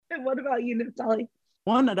What about you, Natalie?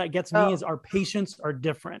 One that gets me is our patients are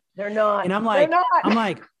different. They're not. And I'm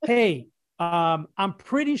like, hey, I'm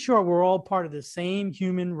pretty sure we're all part of the same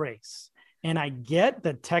human race. And I get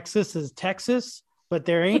that Texas is Texas, but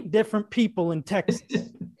there ain't different people in Texas.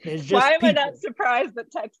 There's just Why am I people. not surprised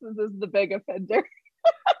that Texas is the big offender?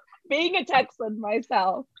 Being a Texan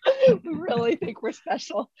myself, we really think we're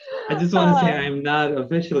special. I just want to say I'm not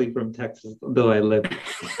officially from Texas, though I live.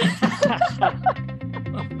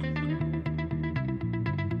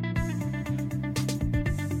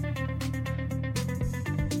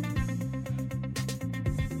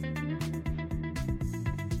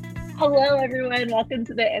 Hello, everyone. Welcome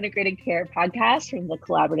to the Integrated Care Podcast from the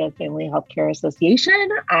Collaborative Family Healthcare Association.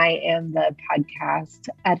 I am the podcast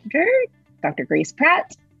editor, Dr. Grace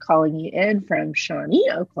Pratt, calling you in from Shawnee,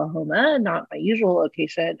 Oklahoma, not my usual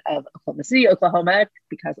location of Oklahoma City, Oklahoma,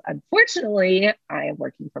 because unfortunately I am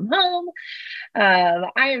working from home. I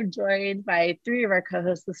am joined by three of our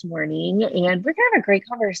co-hosts this morning, and we're going to have a great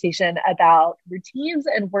conversation about routines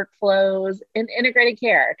and workflows in integrated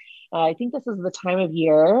care. I think this is the time of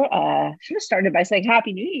year, should have started by saying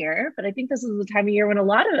Happy New Year, but I think this is the time of year when a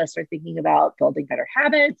lot of us are thinking about building better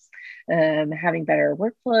habits, having better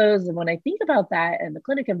workflows. And when I think about that in the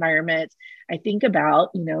clinic environment, I think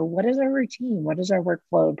about, what is our routine? What does our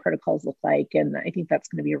workflow and protocols look like? And I think that's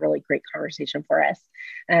going to be a really great conversation for us.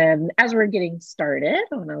 As we're getting started,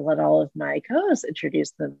 I want to let all of my co-hosts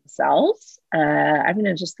introduce themselves.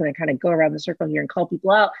 I'm just going to kind of go around the circle here and call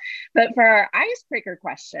people out. But for our icebreaker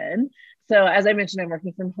question, so as I mentioned, I'm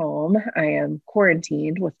working from home. I am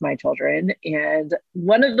quarantined with my children. And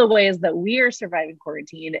one of the ways that we are surviving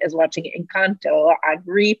quarantine is watching Encanto on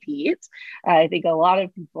repeat. I think a lot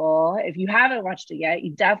of people, if you haven't watched it yet,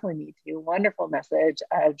 you definitely need to. Wonderful message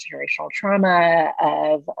of generational trauma,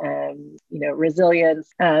 of, resilience.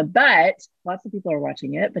 But lots of people are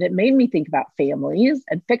watching it, but it made me think about families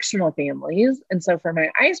and fictional families. And so for my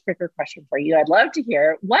icebreaker question for you, I'd love to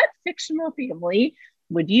hear, what fictional family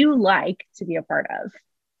would you like to be a part of?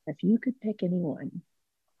 If you could pick anyone.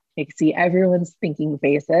 I can see everyone's thinking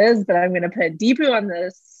faces, but I'm going to put Deepu on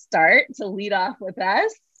the start to lead off with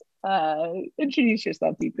us. Introduce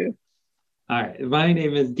yourself, Deepu. All right. My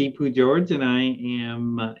name is Deepu George, and I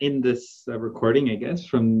am in this recording, I guess,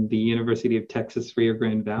 from the University of Texas, Rio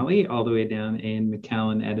Grande Valley, all the way down in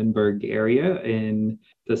McAllen, Edinburgh area in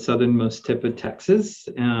the southernmost tip of Texas.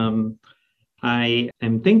 I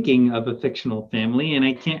am thinking of a fictional family, and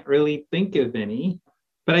I can't really think of any,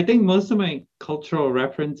 but I think most of my cultural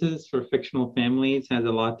references for fictional families has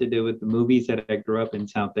a lot to do with the movies that I grew up in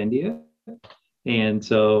South India. And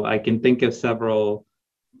so I can think of several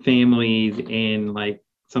families in like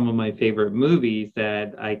some of my favorite movies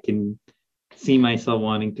that I can see myself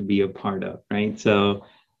wanting to be a part of, right? So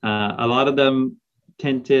a lot of them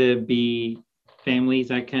tend to be families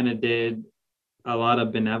that kind of did a lot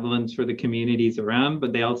of benevolence for the communities around,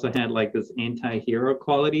 but they also had like this anti-hero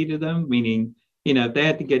quality to them, meaning, if they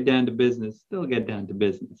had to get down to business, still get down to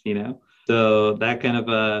business, So that kind of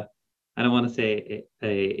I don't want to say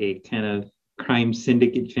a kind of crime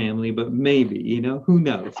syndicate family, but maybe, who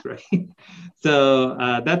knows, right? So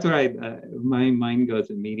that's where my mind goes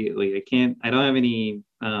immediately. I don't have any,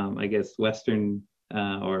 I guess, Western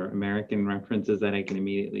or American references that I can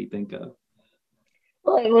immediately think of.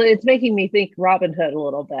 Well, it's making me think Robin Hood a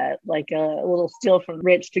little bit, like a little steal from the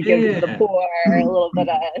rich to give to the poor, a little bit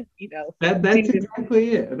of, That's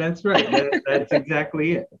exactly it. That's right. That's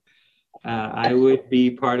exactly it. I would be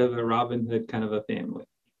part of a Robin Hood kind of a family.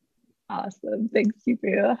 Awesome. Thanks,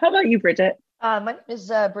 Deepu. How about you, Bridget? My name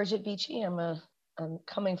is Bridget Beachy. I'm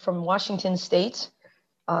coming from Washington State,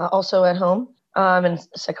 also at home. I'm a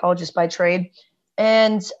psychologist by trade.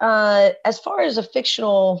 And as far as a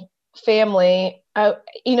fictional family, I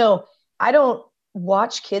don't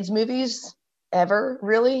watch kids movies ever,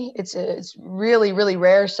 really. It's really, really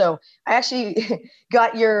rare. So I actually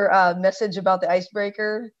got your message about the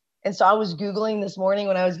icebreaker. And so I was Googling this morning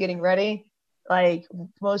when I was getting ready, like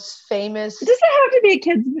most famous. Does it have to be a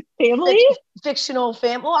kid's family? Fictional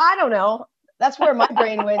family. Well, I don't know. That's where my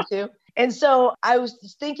brain went to. And so I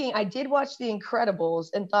was thinking, I did watch The Incredibles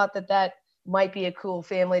and thought that might be a cool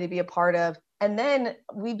family to be a part of. And then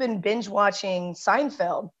we've been binge watching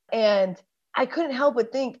Seinfeld, and I couldn't help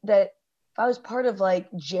but think that if I was part of like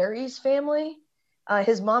Jerry's family,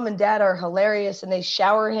 his mom and dad are hilarious, and they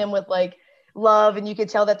shower him with like love, and you could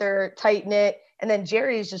tell that they're tight knit. And then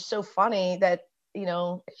Jerry is just so funny that,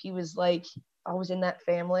 if he was like always in that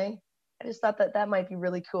family, I just thought that might be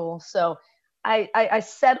really cool. So I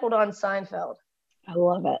settled on Seinfeld. I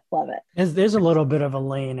love it. Love it. There's a little bit of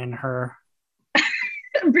Elaine in her.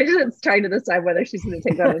 Bridget's trying to decide whether she's going to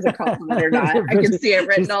take that as a compliment or not. I can see it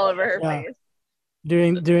written all over her face.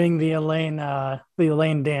 Doing the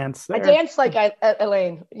Elaine dance there. I dance like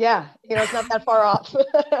Elaine. Yeah, it's not that far off.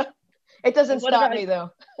 It doesn't stop me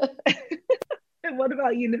though. And what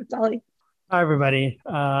about you, Neftali? Hi, everybody.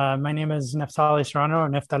 My name is Neftali Serrano, or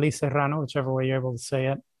Neftali Serrano, whichever way you're able to say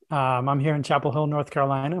it. I'm here in Chapel Hill, North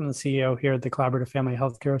Carolina. I'm the CEO here at the Collaborative Family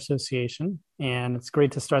Healthcare Association, and it's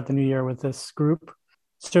great to start the new year with this group.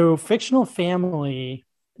 So, fictional family,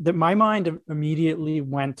 that my mind immediately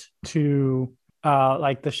went to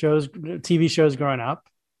like the TV shows growing up.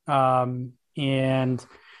 And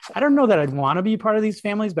I don't know that I'd want to be part of these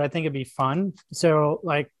families, but I think it'd be fun. So,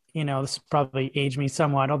 this probably aged me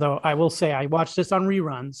somewhat, although I will say I watched this on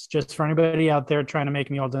reruns, just for anybody out there trying to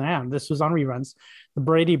make me older than I am. This was on reruns. The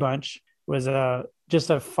Brady Bunch was just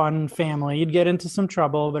a fun family. You'd get into some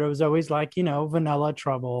trouble, but it was always like, vanilla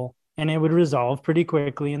trouble, and it would resolve pretty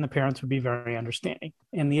quickly, and the parents would be very understanding.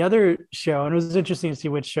 And the other show, and it was interesting to see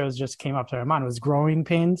which shows just came up to my mind, was Growing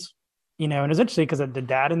Pains, and it was interesting because the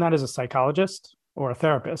dad in that is a psychologist or a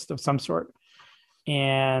therapist of some sort.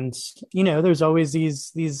 And, there's always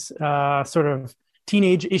these sort of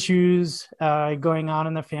teenage issues going on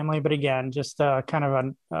in the family. But again, just kind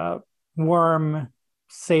of a warm,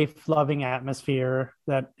 safe, loving atmosphere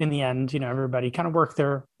that in the end, everybody kind of work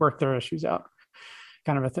their issues out,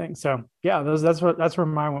 kind of a thing. So yeah, that's where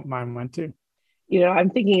my mind went to.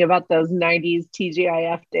 I'm thinking about those 90s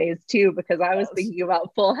TGIF days too, because I was thinking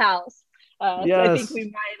about Full House. Yes. So I think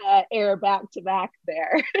we might air back to back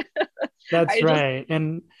there. That's right.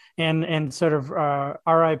 And sort of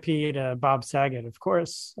RIP to Bob Saget, of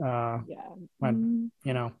course. When,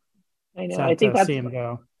 I know. I think that's see him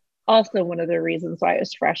go. Also one of the reasons why it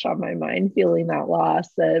was fresh on my mind, feeling that loss.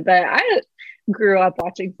 But I grew up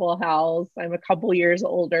watching Full House. I'm a couple years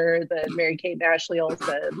older than Mary-Kate and Ashley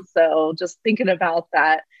Olsen. So just thinking about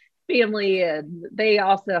that family, and they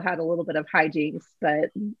also had a little bit of hijinks, but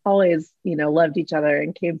always, loved each other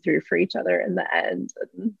and came through for each other in the end.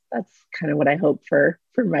 And that's kind of what I hope for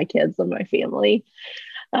my kids and my family.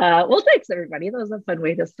 Well, thanks everybody. That was a fun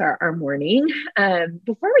way to start our morning.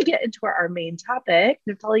 Before we get into our main topic,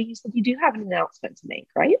 Neftali, you said you do have an announcement to make,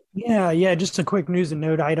 right? Yeah. Just a quick news and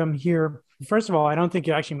note item here. First of all, I don't think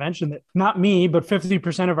you actually mentioned that, not me, but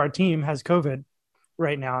 50% of our team has COVID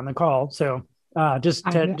right now on the call. So I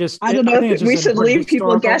don't know if we should leave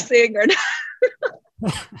people guessing or not.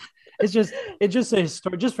 it's just a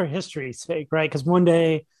story, just for history's sake, right? Because one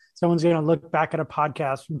day someone's going to look back at a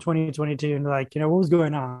podcast from 2022 and be like, what was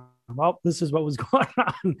going on? Well, this is what was going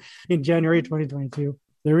on in January 2022.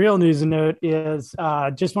 The real news and note is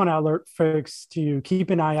just want to alert folks to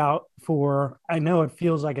keep an eye out for, I know it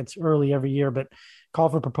feels like it's early every year, but call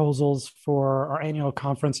for proposals for our annual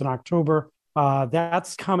conference in October.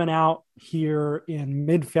 That's coming out here in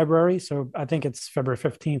mid-February. So I think it's February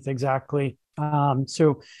 15th exactly.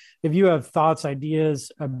 So if you have thoughts,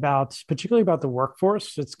 ideas particularly about the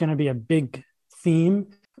workforce, it's going to be a big theme.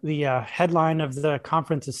 The headline of the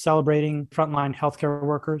conference is celebrating frontline healthcare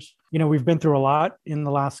workers. We've been through a lot in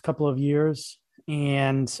the last couple of years,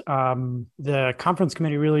 and the conference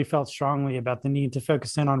committee really felt strongly about the need to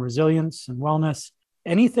focus in on resilience and wellness.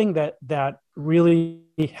 Anything that really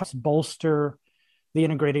helps bolster the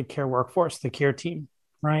integrated care workforce, the care team,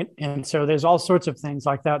 right? And so there's all sorts of things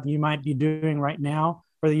like that you might be doing right now,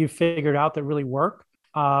 or that you figured out that really work,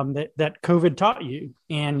 that COVID taught you,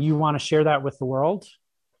 and you want to share that with the world,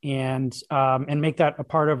 and make that a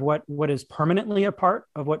part of what is permanently a part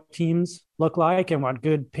of what teams look like and what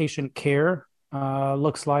good patient care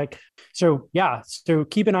looks like. So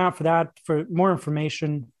keep an eye out for that. For more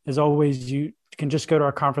information, as always, you can just go to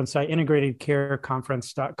our conference site,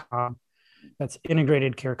 integratedcareconference.com. That's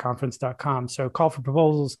integratedcareconference.com. So call for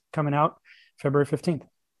proposals coming out February 15th.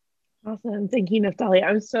 Awesome. Thank you, Neftali.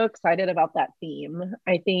 I'm so excited about that theme.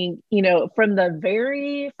 I think, from the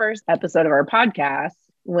very first episode of our podcast,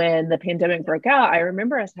 when the pandemic broke out, I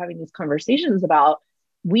remember us having these conversations about,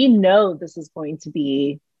 we know this is going to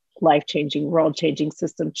be life-changing, world-changing,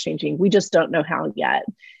 system-changing. We just don't know how yet.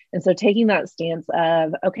 And so taking that stance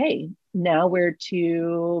of, okay, now we're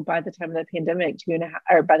by the time of the pandemic,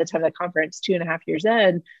 by the time of the conference, 2.5 years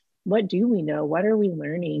in, what do we know? What are we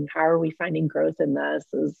learning? How are we finding growth in this?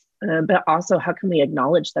 But also, how can we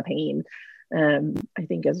acknowledge the pain? I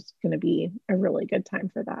think is going to be a really good time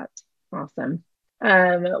for that. Awesome.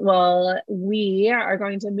 Well, we are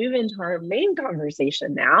going to move into our main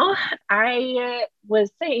conversation now. I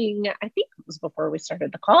was saying, I think it was before we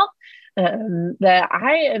started the call, that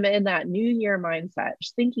I am in that new year mindset,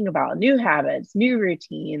 just thinking about new habits, new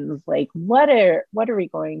routines, like what are we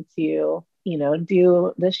going to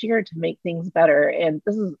do this year to make things better? And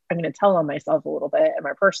I'm going to tell on myself a little bit in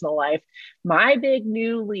my personal life. My big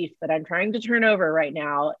new leaf that I'm trying to turn over right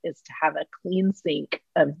now is to have a clean sink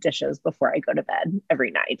of dishes before I go to bed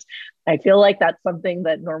every night. I feel like that's something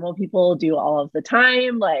that normal people do all of the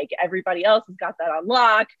time. Like everybody else has got that on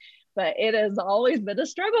lock, but it has always been a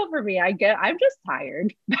struggle for me. I'm just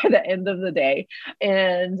tired by the end of the day.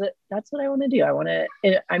 And that's what I want to do.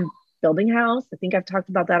 I'm building a house. I think I've talked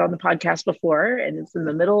about that on the podcast before, and it's in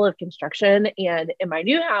the middle of construction. And in my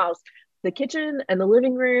new house, the kitchen and the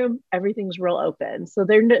living room, everything's real open. So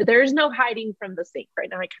there's no hiding from the sink. Right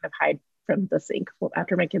now, I kind of hide from the sink. Well,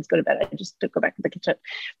 after my kids go to bed, I just go back to the kitchen.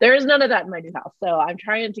 There is none of that in my new house. So I'm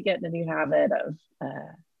trying to get in a new habit of,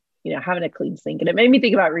 having a clean sink. And it made me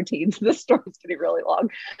think about routines. This story's getting really long.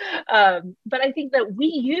 But I think that we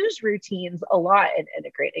use routines a lot in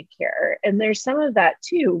integrated care. And there's some of that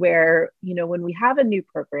too, where, when we have a new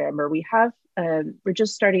program or we're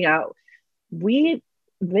just starting out,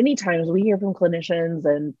 many times we hear from clinicians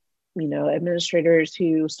and, administrators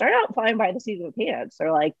who start out flying by the seat of the pants.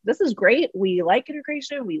 They're like, this is great. We like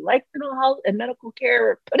integration. We like mental health and medical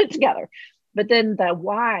care. Put it together. But then the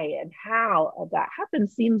why and how of that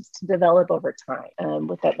happens seems to develop over time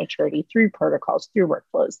with that maturity through protocols, through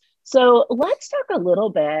workflows. So let's talk a little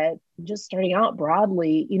bit, just starting out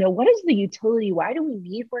broadly, what is the utility? Why do we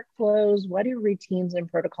need workflows? What do routines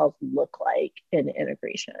and protocols look like in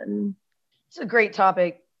integration? It's a great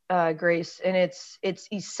topic, Grace, and it's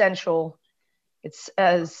essential. It's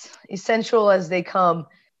as essential as they come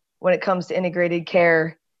when it comes to integrated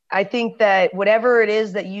care. I think that whatever it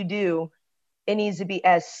is that you do, it needs to be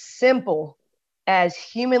as simple as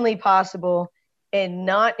humanly possible and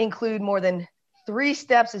not include more than 3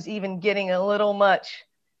 steps is even getting a little much.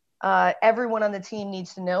 Everyone on the team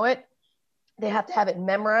needs to know it. They have to have it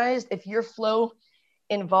memorized. If your flow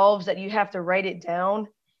involves that you have to write it down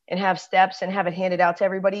and have steps and have it handed out to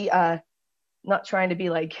everybody, not trying to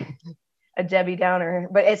be like a Debbie Downer,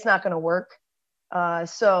 but it's not going to work.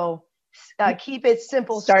 So keep it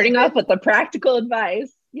simple. Starting off with the practical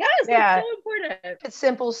advice. Yes, yeah, that's so important. It's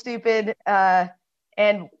simple, stupid.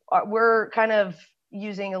 And we're kind of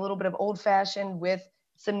using a little bit of old fashioned with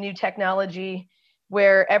some new technology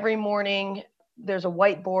where every morning there's a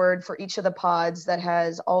whiteboard for each of the pods that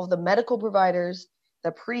has all of the medical providers,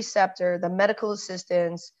 the preceptor, the medical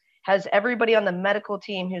assistants, has everybody on the medical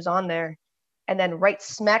team who's on there. And then right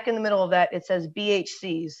smack in the middle of that, it says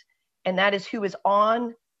BHCs. And that is who is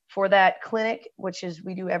on for that clinic, which is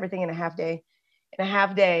we do everything in a half day.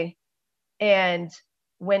 And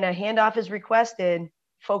when a handoff is requested,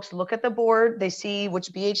 folks look at the board, they see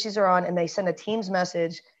which BHCs are on, and they send a Teams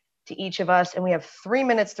message to each of us, and we have 3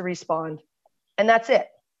 minutes to respond. And that's it.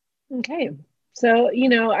 Okay. So,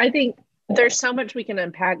 I think there's so much we can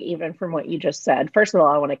unpack even from what you just said. First of all,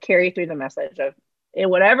 I want to carry through the message of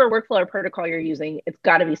whatever workflow or protocol you're using, it's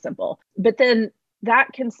got to be simple. But then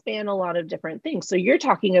that can span a lot of different things. So you're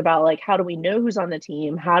talking about like, how do we know who's on the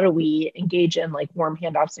team? How do we engage in like warm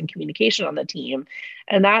handoffs and communication on the team?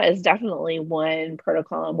 And that is definitely one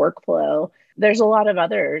protocol and workflow. There's a lot of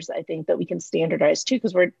others I think that we can standardize too,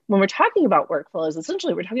 because when we're talking about workflows,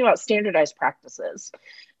 essentially we're talking about standardized practices.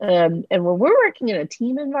 And when we're working in a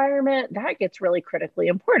team environment, that gets really critically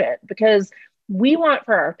important because we want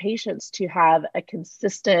for our patients to have a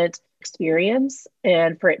consistent experience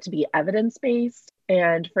and for it to be evidence-based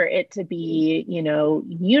and for it to be,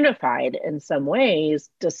 unified in some ways,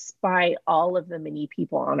 despite all of the many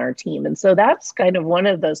people on our team. And so that's kind of one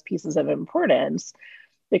of those pieces of importance,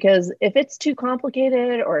 because if it's too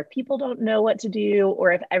complicated or if people don't know what to do,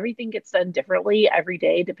 or if everything gets done differently every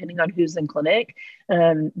day, depending on who's in clinic,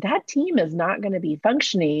 that team is not going to be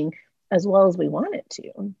functioning as well as we want it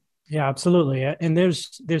to. Yeah, absolutely. And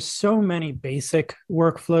there's so many basic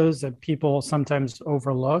workflows that people sometimes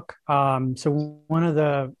overlook. So one of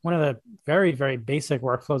the very, very basic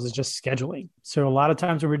workflows is just scheduling. So a lot of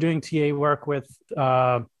times when we're doing TA work with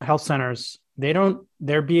health centers, their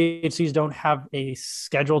BHCs don't have a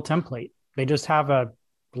schedule template. They just have a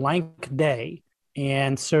blank day.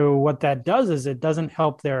 And so what that does is it doesn't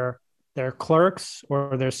help their clerks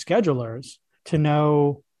or their schedulers to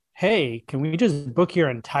know, hey, can we just book your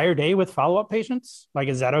entire day with follow-up patients? Like,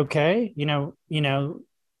 is that okay?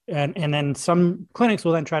 And then some clinics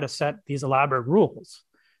will then try to set these elaborate rules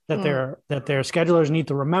that their schedulers need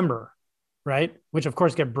to remember, right? Which of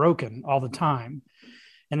course get broken all the time.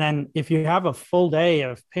 And then if you have a full day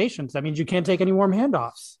of patients, that means you can't take any warm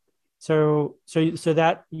handoffs. So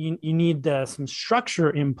that you need some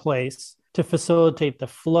structure in place to facilitate the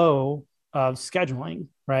flow of scheduling,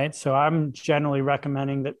 right? So I'm generally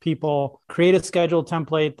recommending that people create a schedule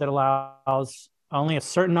template that allows only a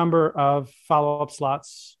certain number of follow-up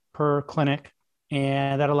slots per clinic,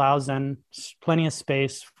 and that allows then plenty of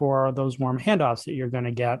space for those warm handoffs that you're going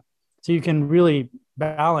to get. So you can really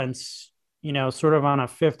balance, sort of on a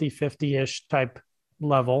 50-50-ish type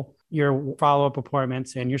level, your follow-up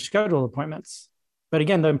appointments and your scheduled appointments. But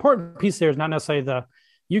again, the important piece there is not necessarily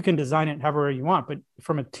you can design it however you want, but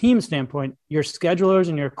from a team standpoint, your schedulers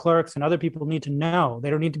and your clerks and other people need to know. They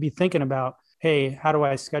don't need to be thinking about, hey, how do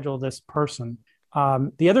I schedule this person?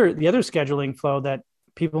 The other scheduling flow that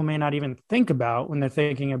people may not even think about when they're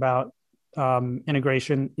thinking about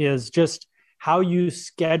integration is just how you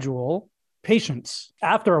schedule patients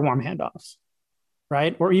after a warm handoff,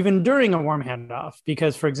 right? Or even during a warm handoff.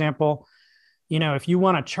 Because, for example, if you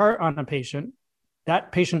want to chart on a patient,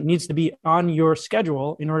 that patient needs to be on your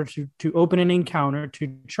schedule in order to open an encounter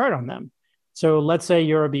to chart on them. So let's say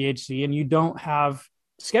you're a BHC and you don't have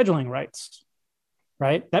scheduling rights,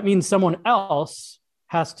 right? That means someone else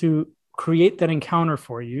has to create that encounter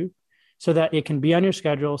for you so that it can be on your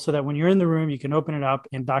schedule, so that when you're in the room, you can open it up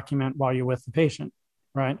and document while you're with the patient,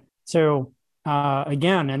 right? So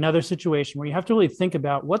again, another situation where you have to really think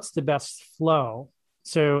about what's the best flow.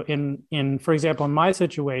 So for example, in my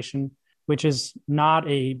situation, which is not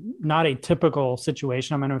a typical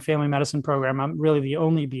situation, I'm in a family medicine program. I'm really the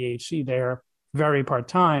only BHC there, very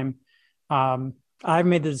part-time. I've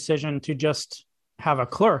made the decision to just have a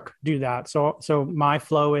clerk do that. So my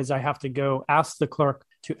flow is I have to go ask the clerk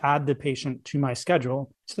to add the patient to my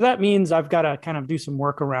schedule. So that means I've got to kind of do some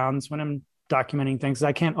workarounds when I'm documenting things.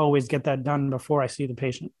 I can't always get that done before I see the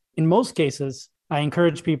patient. In most cases, I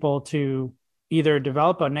encourage people to either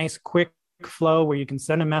develop a nice quick flow where you can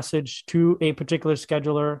send a message to a particular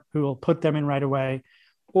scheduler who will put them in right away,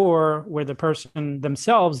 or where the person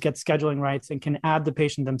themselves gets scheduling rights and can add the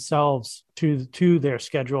patient themselves to their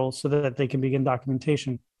schedule so that they can begin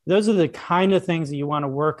documentation. Those are the kind of things that you want to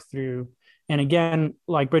work through. And again,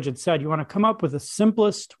 like Bridget said, you want to come up with the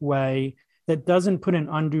simplest way that doesn't put an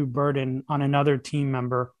undue burden on another team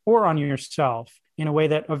member or on yourself, in a way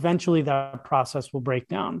that eventually that process will break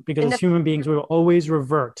down. Because as human beings, we will always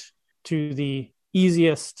revert to the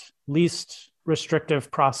easiest, least restrictive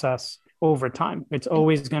process over time. It's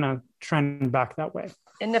always going to trend back that way.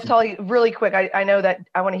 And Naftali, really quick, I know that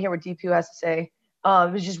I want to hear what DPU has to say.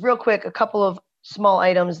 It was just real quick, a couple of small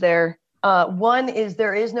items there. One is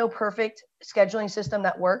there is no perfect scheduling system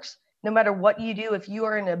that works. No matter what you do, if you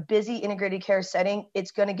are in a busy integrated care setting, it's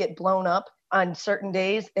going to get blown up on certain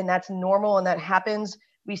days, and that's normal, and that happens.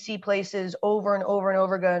 We see places over and over and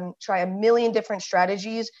over again try a million different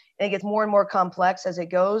strategies, and it gets more and more complex as it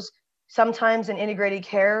goes. Sometimes in integrated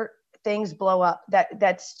care, things blow up.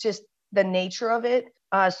 That's just the nature of it.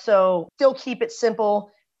 So still keep it simple.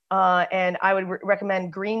 And I would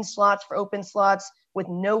recommend green slots for open slots with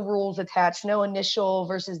no rules attached, no initial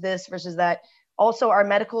versus this versus that. Also, our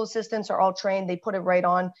medical assistants are all trained. They put it right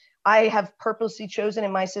on. I have purposely chosen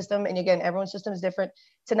in my system, and again, everyone's system is different,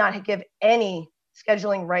 to not give any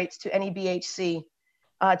scheduling rights to any BHC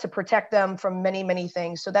to protect them from many, many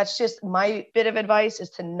things. So that's just my bit of advice, is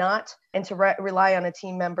to not, and to rely on a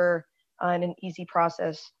team member in an easy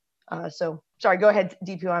process. So sorry, go ahead,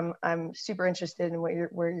 DPU. I'm super interested in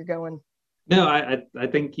where you're going. No, I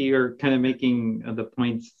think you're kind of making the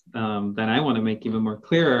points that I want to make even more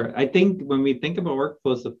clearer. I think when we think about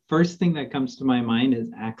workflows, the first thing that comes to my mind is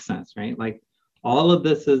access, right? Like all of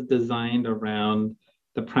this is designed around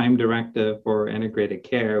the prime directive for integrated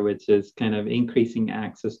care, which is kind of increasing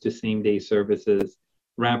access to same-day services,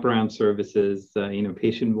 wraparound services.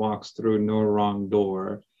 Patient walks through no wrong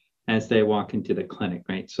door as they walk into the clinic,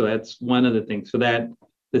 right? So that's one of the things. So that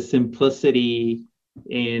the simplicity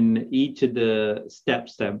in each of the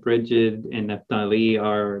steps that Bridget and Naftali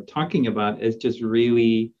are talking about is just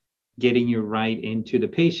really getting you right into the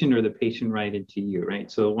patient, or the patient right into you, right?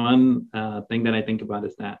 So one thing that I think about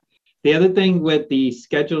is that. The other thing with the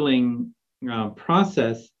scheduling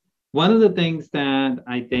process, one of the things that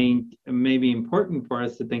I think may be important for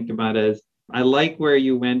us to think about is, I like where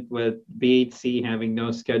you went with BHC having no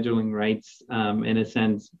scheduling rights in a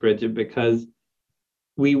sense, Bridget, because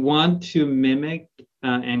we want to mimic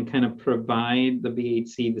and kind of provide the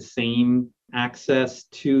BHC the same access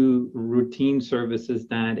to routine services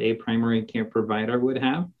that a primary care provider would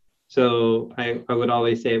have. So I would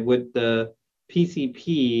always say, would the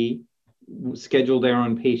PCP schedule their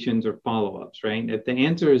own patients or follow-ups, right? If the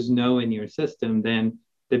answer is no in your system, then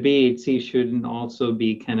the BHC shouldn't also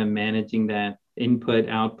be kind of managing that input,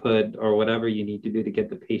 output, or whatever you need to do to get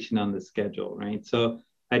the patient on the schedule, right? So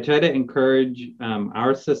I try to encourage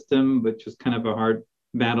our system, which was kind of a hard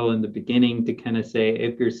battle in the beginning, to kind of say,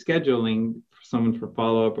 if you're scheduling someone for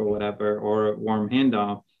follow-up or whatever, or a warm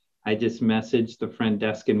handoff, I just message the front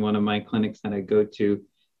desk in one of my clinics that I go to.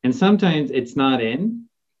 And sometimes it's not in.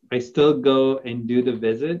 I still go and do the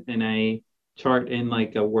visit, and I chart in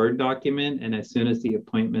like a Word document. And as soon as the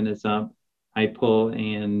appointment is up, I pull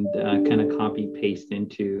and kind of copy paste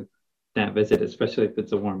into that visit, especially if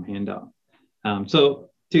it's a warm handoff. So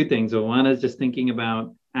two things. So one is just thinking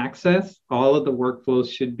about access. All of the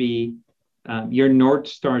workflows should be, your North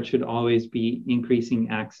Star should always be increasing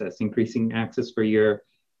access for your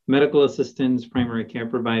medical assistants, primary care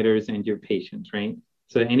providers, and your patients, right?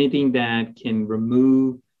 So anything that can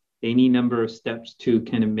remove any number of steps to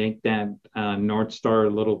kind of make that North Star a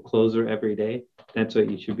little closer every day, that's what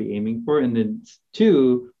you should be aiming for. And then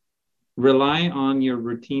two, rely on your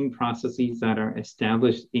routine processes that are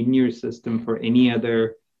established in your system for any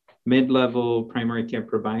other mid-level primary care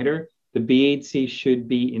provider. The BHC should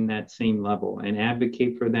be in that same level, and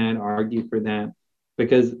advocate for that, argue for that,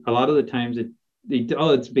 because a lot of the times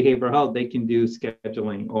it's behavioral health, they can do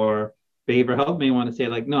scheduling, or behavioral health may want to say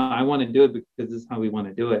like, no, I want to do it because this is how we want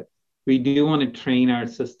to do it. We do want to train our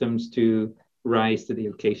systems to rise to the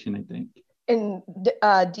occasion, I think. And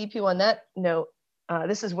DP, on that note,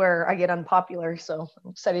 this is where I get unpopular, so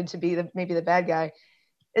I'm excited to be maybe the bad guy,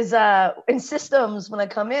 is in systems, when I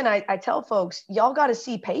come in, I tell folks, y'all got to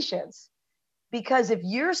see patients. Because if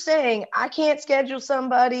you're saying, I can't schedule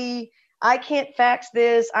somebody, I can't fax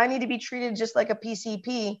this, I need to be treated just like a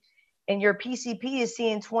PCP, and your PCP is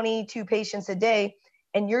seeing 22 patients a day,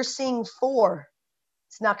 and you're seeing 4,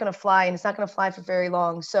 it's not going to fly, and it's not going to fly for very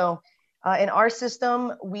long. So in our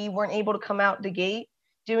system, we weren't able to come out the gate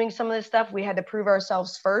doing some of this stuff. We had to prove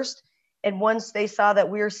ourselves first. And once they saw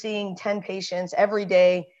that we were seeing 10 patients every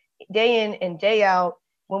day, day in and day out,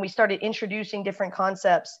 when we started introducing different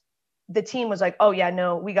concepts, the team was like, oh yeah,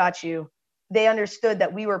 no, we got you. They understood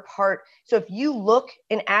that we were part. So if you look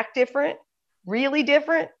and act different, really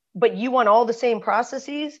different, but you want all the same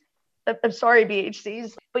processes, I'm sorry,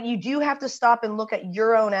 BHCs, but you do have to stop and look at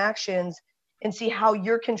your own actions and see how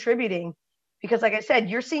you're contributing. Because like I said,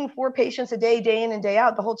 you're seeing 4 patients a day, day in and day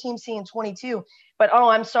out. The whole team's seeing 22. But, oh,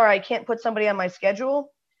 I'm sorry, I can't put somebody on my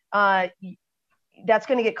schedule. That's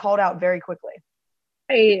going to get called out very quickly.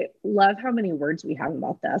 I love how many words we have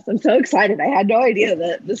about this. I'm so excited. I had no idea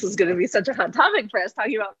that this was going to be such a hot topic for us,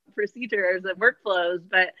 talking about procedures and workflows.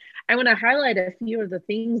 But I want to highlight a few of the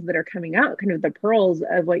things that are coming out, kind of the pearls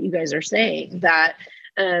of what you guys are saying, that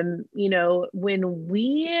when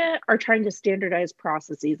we are trying to standardize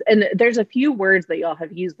processes, and there's a few words that y'all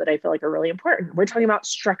have used that I feel like are really important. We're talking about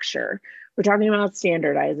structure. We're talking about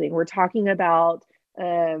standardizing. We're talking about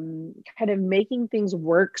kind of making things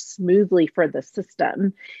work smoothly for the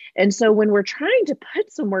system. And so when we're trying to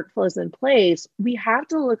put some workflows in place, we have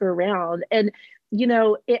to look around, and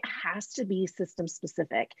it has to be system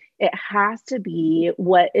specific. It has to be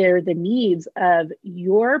what are the needs of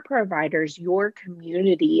your providers, your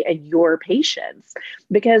community, and your patients.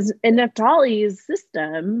 Because in Naftali's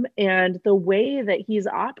system and the way that he's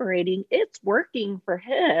operating, it's working for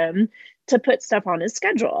him to put stuff on his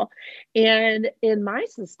schedule. And in my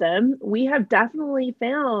system, we have definitely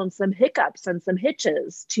found some hiccups and some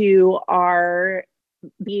hitches to our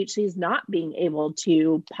BHCs not being able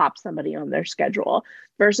to pop somebody on their schedule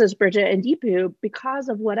versus Bridget and Deepu, because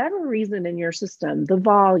of whatever reason in your system, the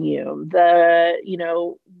volume,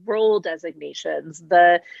 the, role designations,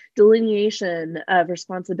 the delineation of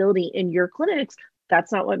responsibility in your clinics,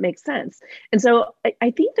 that's not what makes sense. And so I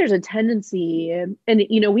think there's a tendency, and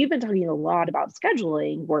we've been talking a lot about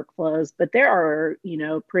scheduling workflows, but there are,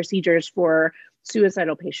 procedures for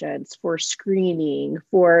suicidal patients, for screening,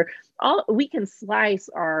 for all. We can slice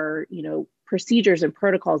our, procedures and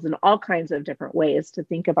protocols in all kinds of different ways to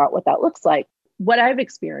think about what that looks like. What I've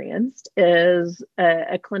experienced is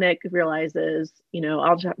a clinic realizes,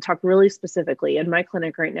 I'll talk really specifically. In my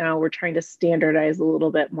clinic right now, we're trying to standardize a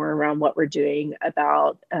little bit more around what we're doing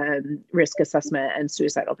about risk assessment and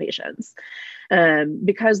suicidal patients.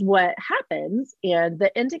 Because what happens, and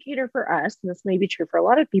the indicator for us, and this may be true for a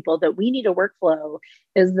lot of people, that we need a workflow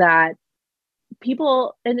is that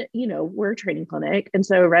people, and we're a training clinic, and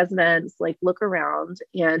so residents look around,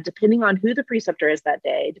 and depending on who the preceptor is that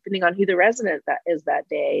day, depending on who the resident that is that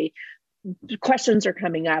day, questions are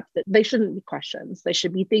coming up that they shouldn't be questions. They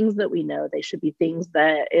should be things that we know. They should be things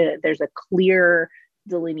that there's a clear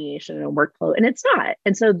delineation and workflow, and it's not.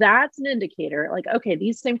 And so that's an indicator like, okay,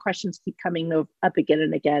 these same questions keep coming up again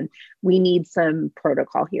and again. We need some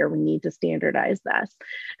protocol here. We need to standardize this.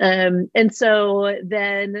 And so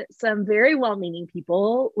then some very well-meaning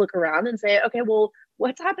people look around and say, okay, well,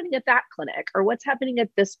 what's happening at that clinic, or what's happening at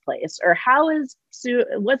this place, or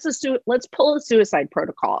let's pull a suicide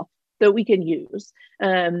protocol that we can use.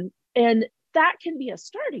 And that can be a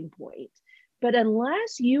starting point. But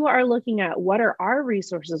unless you are looking at what are our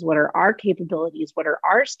resources, what are our capabilities, what are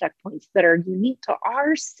our stuck points that are unique to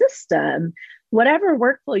our system, whatever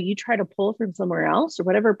workflow you try to pull from somewhere else, or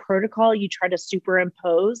whatever protocol you try to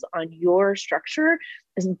superimpose on your structure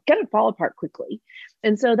is going to fall apart quickly.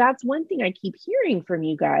 And so that's one thing I keep hearing from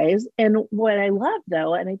you guys. And what I love,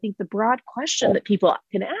 though, and I think the broad question that people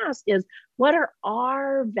can ask is, what are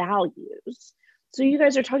our values? So you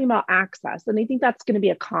guys are talking about access, and I think that's going to be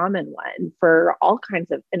a common one for all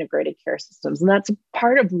kinds of integrated care systems. And that's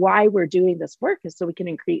part of why we're doing this work, is so we can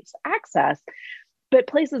increase access. But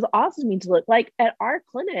places also need to look like at our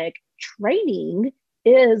clinic, training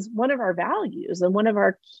is one of our values and one of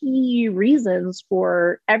our key reasons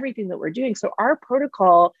for everything that we're doing. So our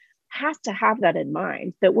protocol has to have that in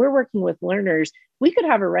mind, that we're working with learners. We could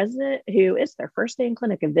have a resident who it's their first day in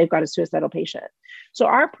clinic and they've got a suicidal patient. So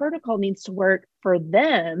our protocol needs to work for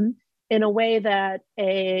them in a way that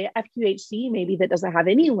a FQHC maybe that doesn't have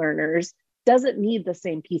any learners doesn't need the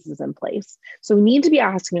same pieces in place. So we need to be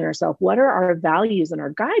asking ourselves, what are our values and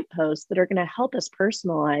our guideposts that are going to help us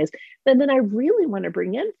personalize? And then I really want to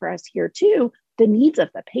bring in for us here too, the needs of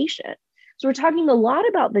the patient. So we're talking a lot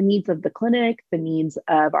about the needs of the clinic, the needs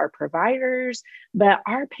of our providers, but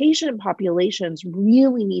our patient populations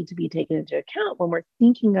really need to be taken into account when we're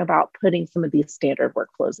thinking about putting some of these standard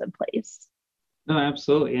workflows in place. No,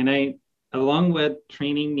 absolutely. And along with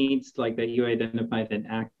training needs like that you identified, and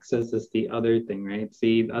access is the other thing, right?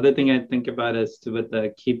 See, the other thing I think about is with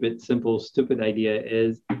the keep it simple, stupid idea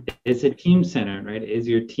is a team center, right? Is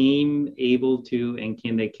your team able to, and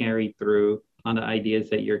can they carry through on the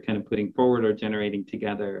ideas that you're kind of putting forward or generating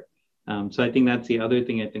together? So I think that's the other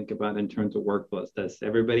thing I think about in terms of workflows. Does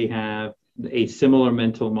everybody have a similar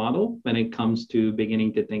mental model when it comes to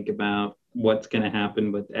beginning to think about what's going to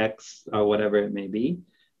happen with X or whatever it may be?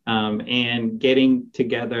 And getting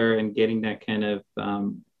together and getting that kind of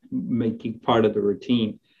making part of the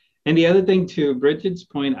routine. And the other thing, to Bridget's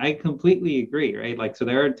point, I completely agree, right? Like, so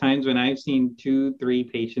there are times when I've seen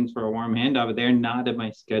 2-3 patients for a warm handoff, but they're not in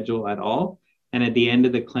my schedule at all. And at the end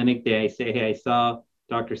of the clinic day, I say, hey, I saw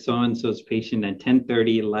Dr. So-and-so's patient at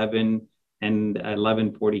 10:30, 11, and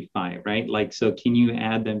 11:45, right? Like, so can you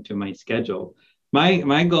add them to my schedule?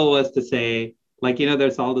 My goal was to say, like,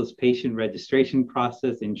 there's all this patient registration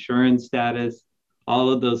process, insurance status, all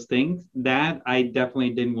of those things that I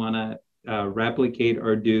definitely didn't want to replicate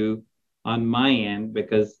or do on my end,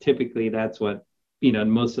 because typically that's what,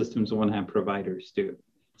 most systems want to have providers do.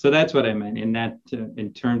 So that's what I meant in that,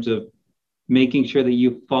 in terms of making sure that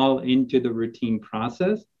you fall into the routine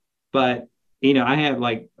process. But, I have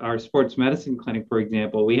like our sports medicine clinic, for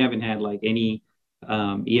example, we haven't had like any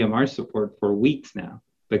EMR support for weeks now,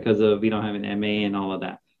 because we don't have an MA and all of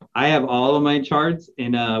that. I have all of my charts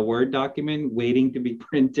in a Word document waiting to be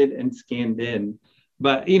printed and scanned in.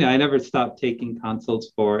 But, I never stopped taking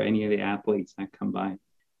consults for any of the athletes that come by.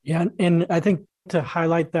 Yeah. And I think to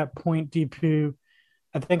highlight that point, Deepu,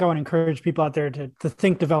 I think I want to encourage people out there to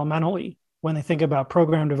think developmentally when they think about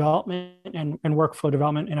program development and workflow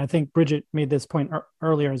development. And I think Bridget made this point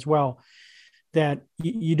earlier as well, that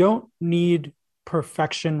you don't need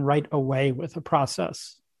perfection right away with a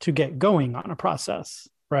process to get going on a process,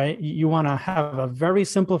 right? You want to have a very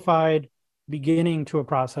simplified beginning to a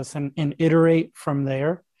process and iterate from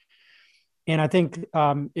there. And I think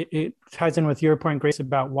it ties in with your point, Grace,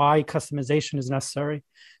 about why customization is necessary.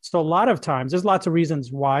 So a lot of times, there's lots of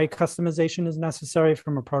reasons why customization is necessary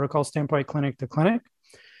from a protocol standpoint, clinic to clinic.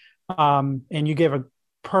 And you gave a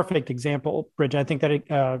perfect example, Bridget. I think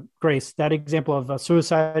that, Grace, that example of a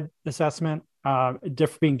suicide assessment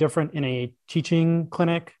being different in a teaching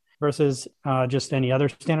clinic versus just any other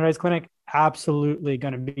standardized clinic, absolutely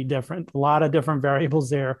going to be different. A lot of different variables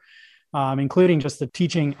there, including just the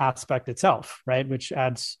teaching aspect itself, right? Which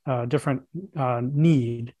adds different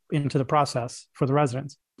need into the process for the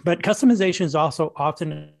residents. But customization is also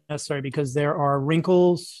often necessary because there are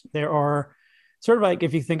wrinkles. There are sort of like,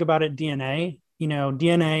 if you think about it, DNA, our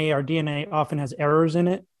DNA often has errors in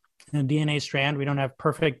it. In a DNA strand, we don't have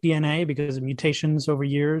perfect DNA because of mutations over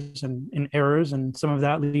years and errors. And some of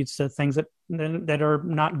that leads to things that are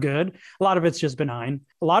not good. A lot of it's just benign.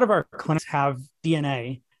 A lot of our clinics have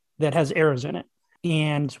DNA that has errors in it.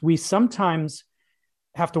 And we sometimes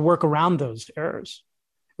have to work around those errors,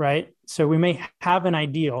 right? So we may have an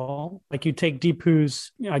ideal, like you take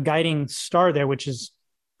Deepu's guiding star there, which is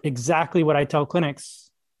exactly what I tell clinics: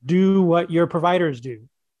 do what your providers do.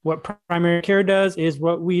 What primary care does is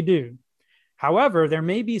what we do. However, there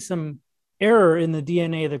may be some error in the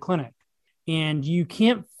DNA of the clinic, and you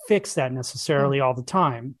can't fix that necessarily all the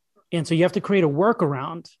time. And so you have to create a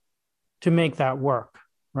workaround to make that work,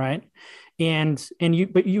 right?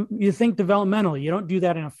 But you think developmentally. You don't do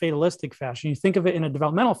that in a fatalistic fashion. You think of it in a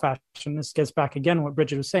developmental fashion. This gets back again to what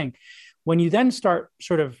Bridget was saying. When you then start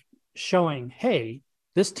sort of showing, hey,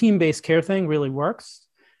 this team-based care thing really works.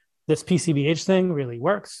 This PCBH thing really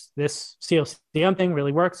works. This CLCM thing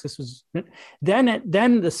really works.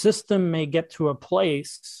 Then the system may get to a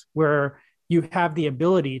place where you have the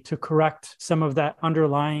ability to correct some of that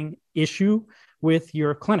underlying issue with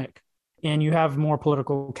your clinic. And you have more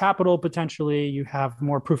political capital potentially, you have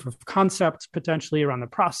more proof of concept potentially around the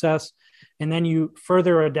process, and then you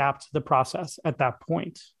further adapt the process at that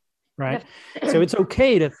point, right? So it's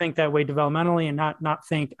okay to think that way developmentally and not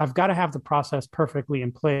think, I've got to have the process perfectly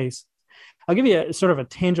in place. I'll give you a sort of a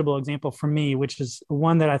tangible example for me, which is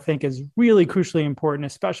one that I think is really crucially important,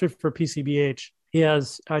 especially for PCBH,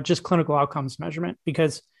 is just clinical outcomes measurement,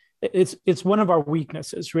 because it's one of our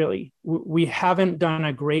weaknesses, really. We haven't done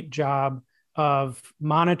a great job of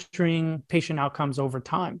monitoring patient outcomes over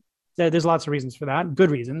time. There's lots of reasons for that,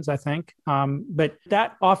 good reasons, I think. But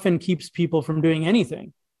that often keeps people from doing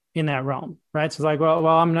anything in that realm, right? So it's like, well,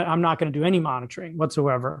 I'm not going to do any monitoring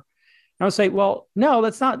whatsoever. And I would say, well, no,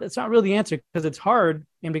 that's not really the answer, because it's hard,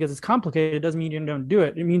 and because it's complicated, it doesn't mean you don't do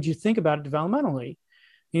it. It means you think about it developmentally. And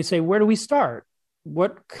you say, where do we start?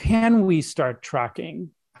 What can we start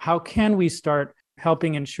tracking? How can we start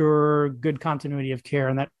helping ensure good continuity of care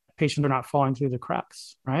and that patients are not falling through the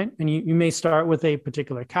cracks, right? And you may start with a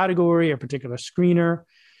particular category, a particular screener.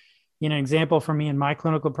 An example for me in my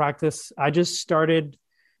clinical practice, I just started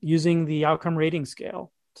using the outcome rating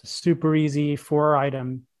scale. It's a super easy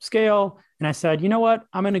 4-item scale. And I said, you know what?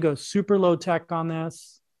 I'm going to go super low tech on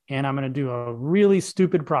this, and I'm going to do a really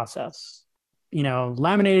stupid process,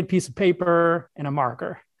 laminated piece of paper and a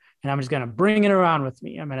marker. And I'm just going to bring it around with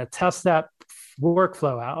me. I'm going to test that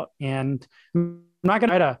workflow out. And I'm not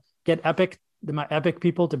going to try to get my Epic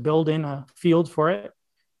people to build in a field for it.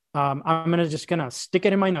 I'm just going to stick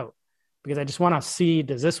it in my note, because I just want to see,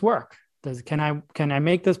 does this work? Can I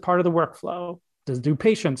make this part of the workflow? Do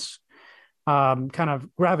patients kind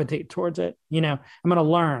of gravitate towards it? I'm going to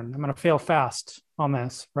learn. I'm going to fail fast on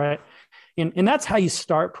this, right? And that's how you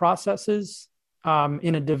start processes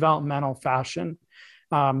in a developmental fashion.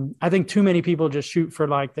 I think too many people just shoot for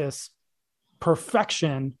like this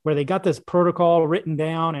perfection where they got this protocol written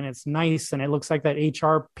down and it's nice and it looks like that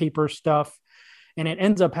HR paper stuff, and it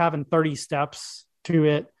ends up having 30 steps to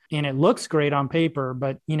it, and it looks great on paper,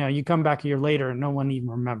 but you come back a year later and no one even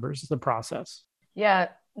remembers the process. Yeah,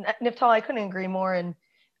 Niftal, I couldn't agree more. And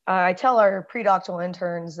I tell our pre-doctoral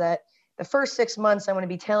interns that the first 6 months I'm going to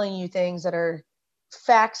be telling you things that are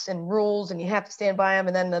facts and rules, and you have to stand by them.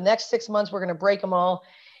 And then the next 6 months, we're going to break them all.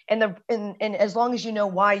 And as long as you know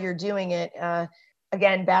why you're doing it,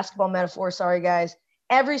 again, basketball metaphor, sorry guys,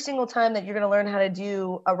 every single time that you're going to learn how to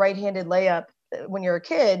do a right-handed layup when you're a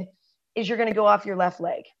kid is you're going to go off your left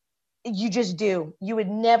leg. You just do. You would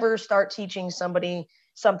never start teaching somebody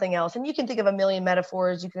something else. And you can think of a million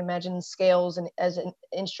metaphors. You can imagine scales and as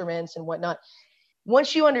instruments and whatnot.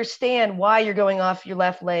 Once you understand why you're going off your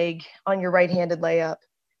left leg on your right-handed layup,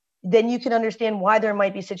 then you can understand why there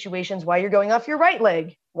might be situations why you're going off your right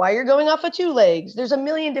leg, why you're going off of 2 legs. There's a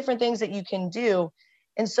million different things that you can do.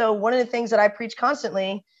 And so one of the things that I preach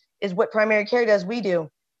constantly is what primary care does, we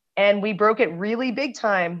do. And we broke it really big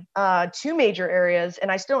time, 2 major areas.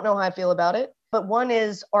 And I still don't know how I feel about it. But one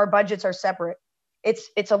is our budgets are separate.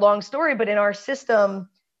 It's a long story, but in our system,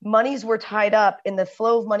 monies were tied up, and the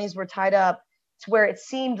flow of monies were tied up to where it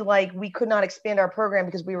seemed like we could not expand our program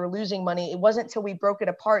because we were losing money. It wasn't until we broke it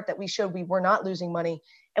apart that we showed we were not losing money,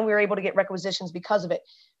 and we were able to get requisitions because of it.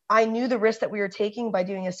 I knew the risk that we were taking by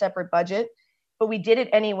doing a separate budget, but we did it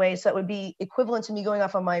anyway. So it would be equivalent to me going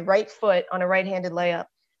off on my right foot on a right-handed layup.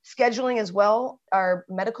 Scheduling as well. Our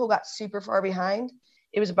medical got super far behind.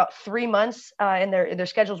 It was about 3 months and their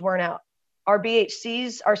schedules weren't out. Our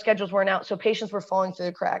BHCs, our schedules weren't out. So patients were falling through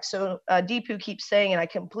the cracks. So Deepu keeps saying, and I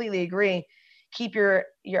completely agree, keep your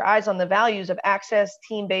eyes on the values of access,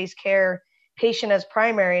 team-based care, patient as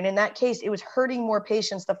primary. And in that case, it was hurting more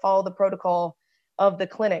patients to follow the protocol of the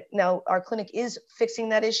clinic. Now, our clinic is fixing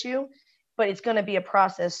that issue, but it's going to be a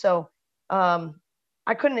process. So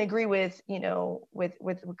I couldn't agree with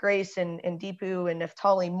Grace and Deepu and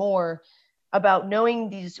Naftali more. about knowing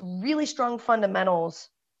these really strong fundamentals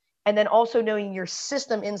and then also knowing your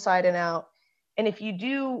system inside and out. And if you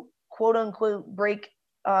do, quote unquote, break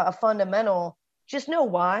a fundamental, just know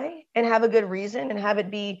why and have a good reason and have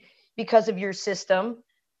it be because of your system.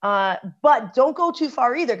 But don't go too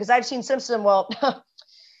far either, because I've seen system, well,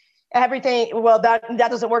 that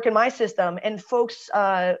doesn't work in my system. And folks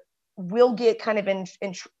will get kind of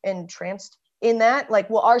entranced in that. Like,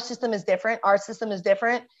 well, our system is different. Our system is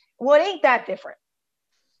different. Well, it ain't that different.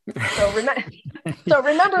 So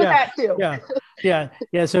remember that too. Yeah.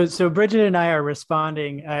 So Bridget and I are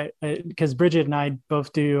responding because Bridget and I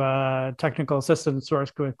both do technical assistance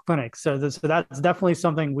work with clinics. So that's definitely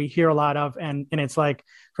something we hear a lot of, and it's like,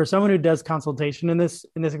 for someone who does consultation in this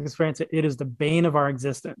experience, it is the bane of our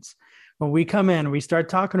existence. When we come in, we start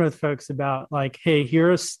talking with folks about like, hey,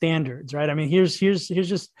 here are standards, right? I mean, here's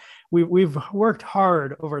just we've worked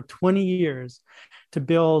hard over 20 years to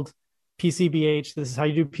build PCBH. This is how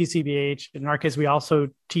you do PCBH. In our case, we also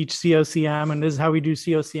teach COCM, and this is how we do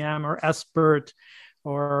COCM or SBIRT,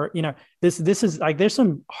 or, this is like, there's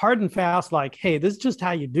some hard and fast, like, hey, this is just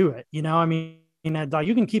how you do it. I mean,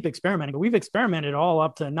 you can keep experimenting, but we've experimented all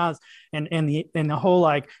up to NAS and the whole,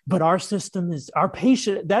 like, but our system is our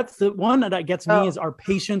patient. That's the one that gets me is our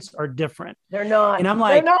patients are different. They're not. And I'm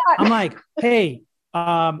like, hey,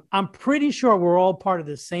 I'm pretty sure we're all part of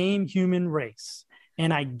the same human race.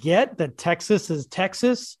 And I get that Texas is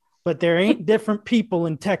Texas, but there ain't different people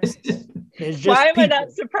in Texas. Why am I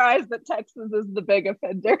not surprised that Texas is the big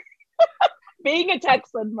offender? Being a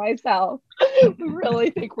Texan myself, I really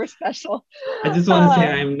think we're special. I just want to say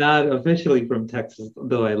I'm not officially from Texas,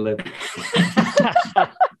 though I live.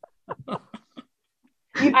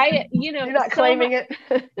 You're not claiming it.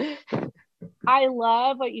 I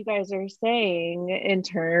love what you guys are saying in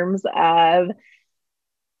terms of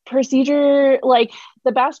procedure, like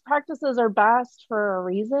the best practices are best for a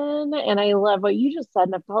reason. And I love what you just said,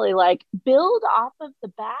 Naftali, like, build off of the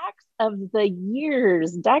backs of the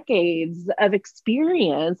years, decades of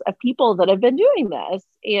experience of people that have been doing this.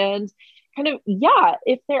 And kind of,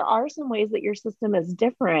 if there are some ways that your system is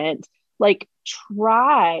different, like,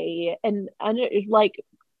 try and like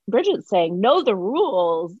Bridget's saying, know the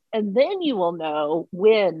rules, and then you will know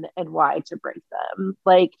when and why to break them.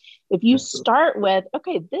 Like, if you start with,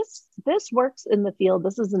 okay, this works in the field,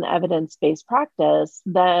 this is an evidence-based practice,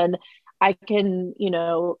 then I can,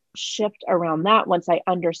 shift around that once I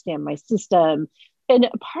understand my system. And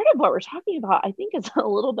part of what we're talking about, I think, is a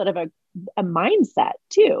little bit of a mindset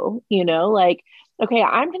too, like, okay,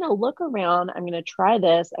 I'm going to look around, I'm going to try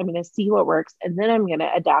this, I'm going to see what works, and then I'm going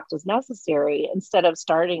to adapt as necessary, instead of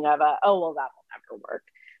starting of that will never work.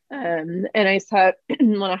 And I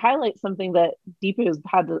want to highlight something that Deepu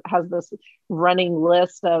has this running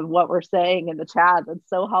list of what we're saying in the chat. That's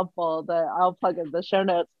so helpful that I'll plug in the show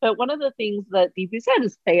notes. But one of the things that Deepu said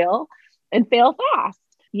is fail, and fail fast.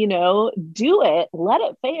 Do it, let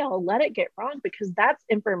it fail, let it get wrong, because that's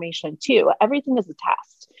information too. Everything is a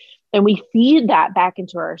test. And we feed that back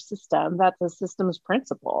into our system. That's the system's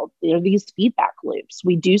principle. There are these feedback loops.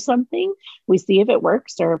 We do something, we see if it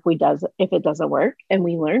works, or if it doesn't work, and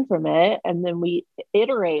we learn from it. And then we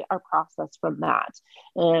iterate our process from that.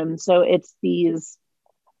 So it's these,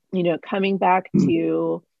 coming back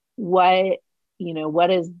to what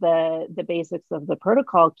is the basics of the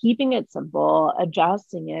protocol, keeping it simple,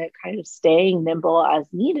 adjusting it, kind of staying nimble as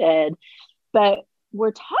needed. But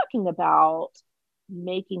we're talking about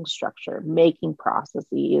making structure, making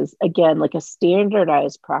processes, again, like a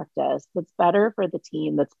standardized practice that's better for the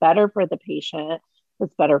team, that's better for the patient,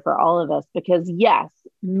 that's better for all of us. Because yes,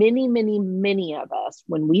 many, many, many of us,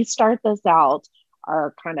 when we start this out,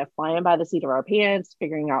 are kind of flying by the seat of our pants,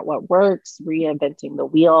 figuring out what works, reinventing the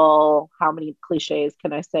wheel. How many cliches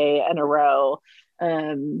can I say in a row?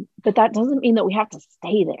 But that doesn't mean that we have to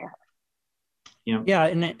stay there. Yeah.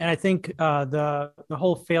 And I think the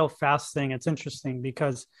whole fail fast thing, it's interesting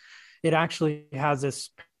because it actually has this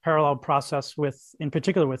parallel process in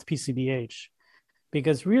particular with PCBH.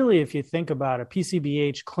 Because really, if you think about it,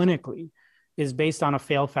 PCBH clinically is based on a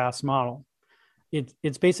fail fast model.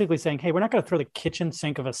 It's basically saying, hey, we're not going to throw the kitchen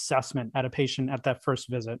sink of assessment at a patient at that first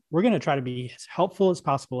visit. We're going to try to be as helpful as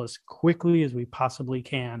possible, as quickly as we possibly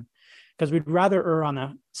can, because we'd rather err on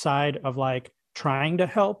the side of like trying to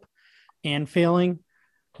help and failing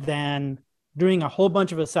than doing a whole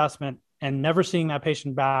bunch of assessment and never seeing that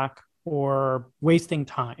patient back, or wasting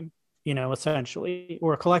time, essentially,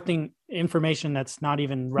 or collecting information that's not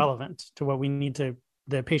even relevant to what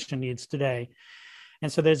the patient needs today.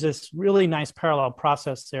 And so there's this really nice parallel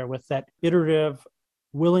process there with that iterative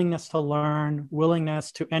willingness to learn,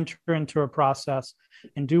 willingness to enter into a process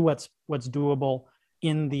and do what's doable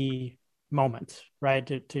in the moment, right?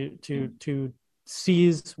 To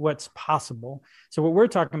seize what's possible. So what we're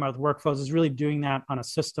talking about with workflows is really doing that on a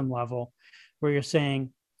system level, where you're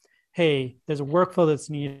saying, hey, there's a workflow that's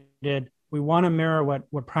needed. We want to mirror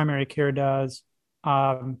what primary care does.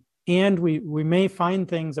 And we may find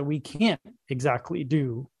things that we can't exactly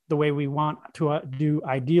do the way we want to do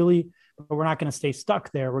ideally, but we're not going to stay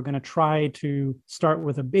stuck there. We're going to try to start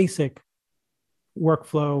with a basic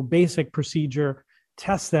workflow, basic procedure,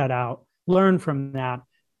 test that out, learn from that,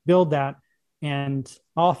 build that, and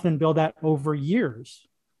often build that over years,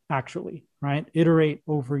 actually, right? Iterate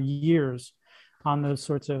over years on those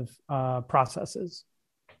sorts of processes.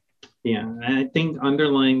 Yeah, and I think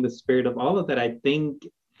underlying the spirit of all of that, I think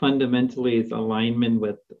fundamentally is alignment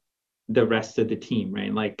with the rest of the team,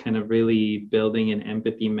 right? Like kind of really building an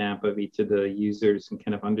empathy map of each of the users and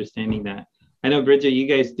kind of understanding that. I know, Bridget, you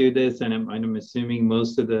guys do this, and I'm assuming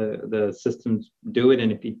most of the systems do it.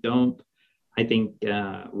 And if you don't, I think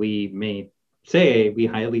we may say we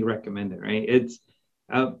highly recommend it, right? It's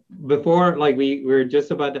before, like we're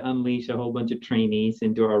just about to unleash a whole bunch of trainees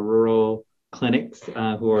into our rural clinics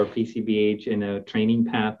who are PCBH in a training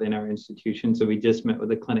path in our institution. So we just met with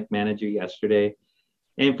the clinic manager yesterday.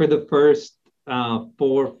 And for the first 4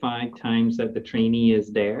 or 5 times that the trainee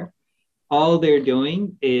is there, all they're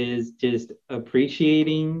doing is just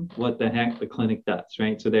appreciating what the heck the clinic does,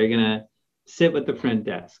 right? So they're going to sit with the front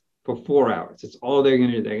desk for 4 hours. It's all they're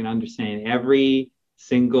going to do. They're going to understand every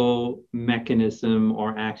single mechanism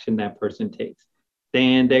or action that person takes.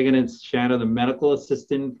 Then they're going to shadow the medical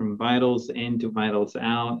assistant from vitals in to vitals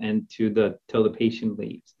out and till the patient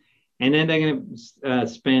leaves. And then they're going to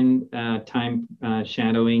spend time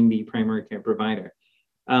shadowing the primary care provider.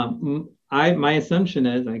 My assumption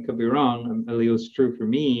is, I could be wrong, at least it's true for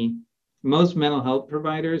me, most mental health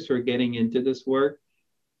providers who are getting into this work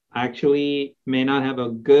actually may not have a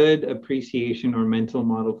good appreciation or mental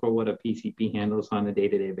model for what a PCP handles on a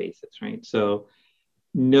day-to-day basis, right? So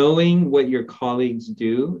knowing what your colleagues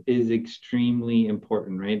do is extremely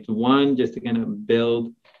important, right? One, just to kind of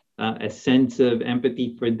build a sense of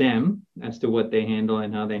empathy for them as to what they handle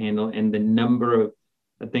and how they handle, and the number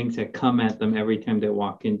of things that come at them every time they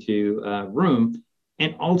walk into a room,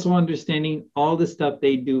 and also understanding all the stuff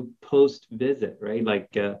they do post-visit, right?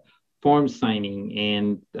 Like form signing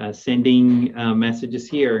and sending messages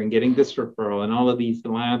here and getting this referral and all of these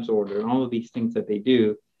labs order and all of these things that they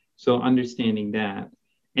do. So understanding that.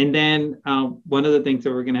 And then one of the things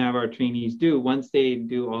that we're going to have our trainees do, once they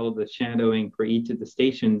do all of the shadowing for each of the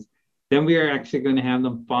stations, then we are actually going to have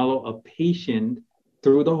them follow a patient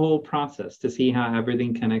through the whole process to see how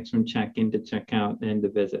everything connects from check-in to check-out and the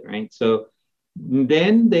visit, right? So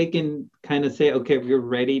then they can kind of say, okay, we're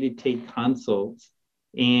ready to take consults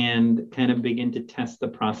and kind of begin to test the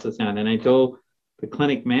process out. And I told the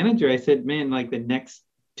clinic manager, I said, man, like the next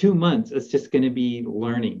 2 months, it's just going to be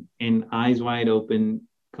learning and eyes wide open,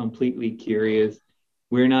 completely curious.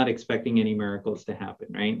 We're not expecting any miracles to happen,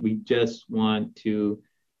 right? We just want to,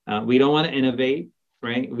 we don't want to innovate,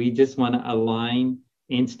 right? We just want to align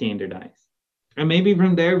and standardize. And maybe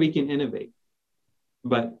from there we can innovate.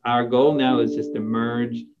 But our goal now is just to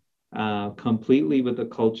merge completely with the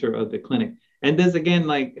culture of the clinic. And this again,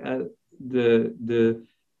 like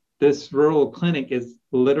this rural clinic is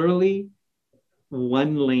literally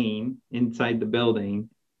one lane inside the building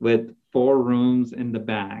with 4 rooms in the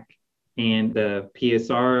back, and the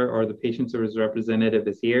PSR or the patient service representative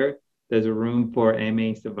is here. There's a room for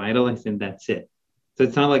MAs to vitalize, and that's it. So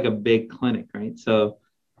it's not like a big clinic, right? So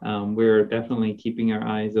we're definitely keeping our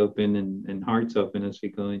eyes open and hearts open as we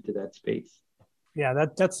go into that space. Yeah,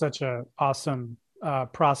 that's such a awesome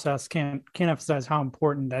process. Can't emphasize how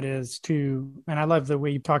important that is to, and I love the way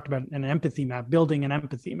you talked about an empathy map, building an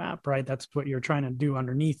empathy map, right? That's what you're trying to do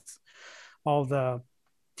underneath all the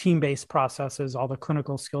team-based processes, all the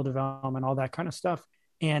clinical skill development, all that kind of stuff.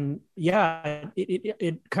 And yeah,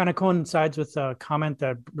 it kind of coincides with a comment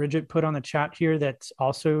that Bridget put on the chat here that's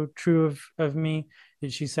also true of me.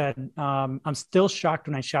 She said, I'm still shocked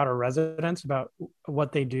when I shadow residents about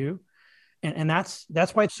what they do. And that's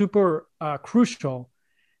why it's super crucial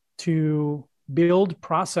to build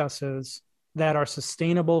processes that are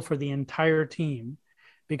sustainable for the entire team,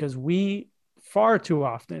 because we far too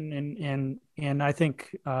often, and I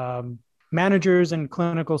think managers and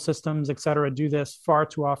clinical systems, et cetera, do this far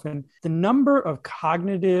too often. The number of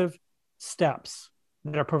cognitive steps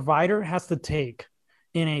that a provider has to take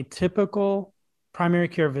in a typical primary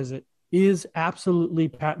care visit is absolutely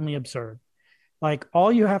patently absurd. Like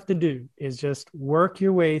all you have to do is just work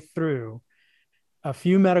your way through a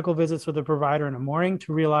few medical visits with a provider in the morning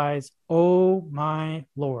to realize, oh my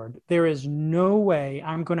Lord, there is no way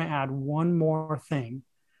I'm going to add one more thing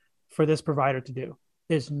for this provider to do.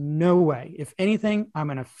 There's no way. If anything, I'm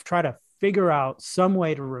going to try to figure out some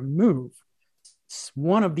way to remove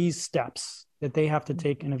one of these steps that they have to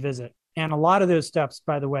take in a visit. And a lot of those steps,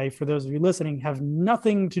 by the way, for those of you listening, have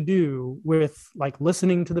nothing to do with like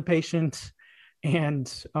listening to the patient and,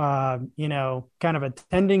 kind of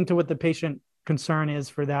attending to what the patient concern is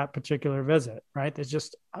for that particular visit, right? There's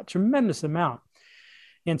just a tremendous amount.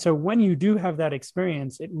 And so when you do have that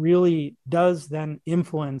experience, it really does then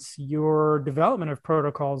influence your development of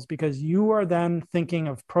protocols, because you are then thinking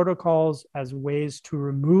of protocols as ways to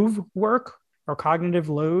remove work or cognitive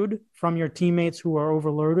load from your teammates who are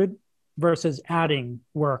overloaded versus adding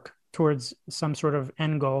work towards some sort of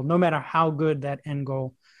end goal, no matter how good that end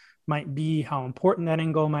goal might be, how important that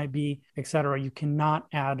end goal might be, et cetera. You cannot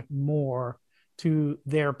add more to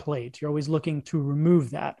their plate. You're always looking to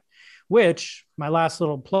remove that, which my last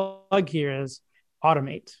little plug here is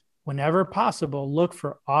automate. Whenever possible, look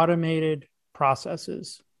for automated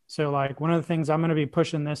processes. So like one of the things I'm going to be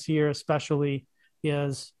pushing this year, especially,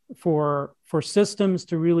 is for systems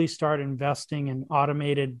to really start investing in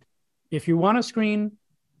automated. If you want to screen,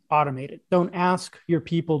 automate it. Don't ask your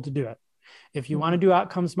people to do it. If you want to do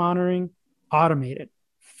outcomes monitoring, automate it.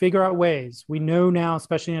 Figure out ways. We know now,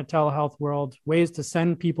 especially in a telehealth world, ways to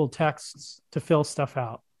send people texts to fill stuff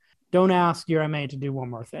out. Don't ask your MA to do one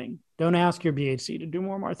more thing. Don't ask your BHC to do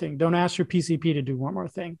one more thing. Don't ask your PCP to do one more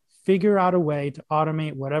thing. Figure out a way to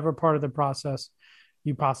automate whatever part of the process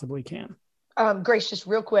you possibly can. Grace, just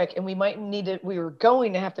real quick, and we were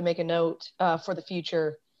going to have to make a note for the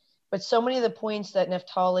future, but so many of the points that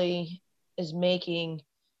Naftali is making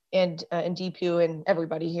and Deepu and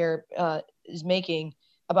everybody here is making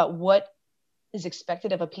about what is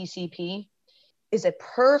expected of a PCP is a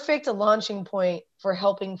perfect launching point for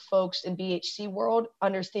helping folks in BHC world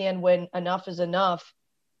understand when enough is enough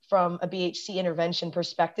from a BHC intervention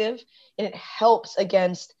perspective. And it helps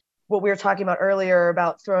against what we were talking about earlier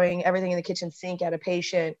about throwing everything in the kitchen sink at a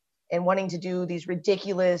patient and wanting to do these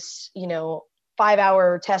ridiculous,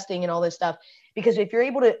 5-hour testing and all this stuff. Because if you're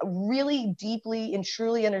able to really deeply and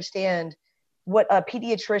truly understand what a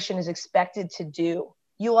pediatrician is expected to do,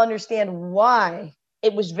 you'll understand why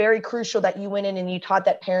it was very crucial that you went in and you taught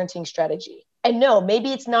that parenting strategy. And no,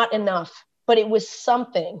 maybe it's not enough, but it was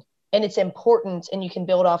something and it's important and you can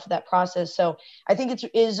build off of that process. So I think it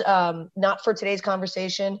is not for today's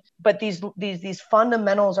conversation, but these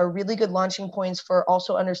fundamentals are really good launching points for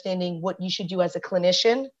also understanding what you should do as a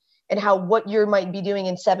clinician and how what you might be doing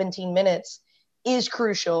in 17 minutes is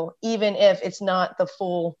crucial, even if it's not the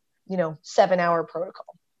full, 7-hour protocol.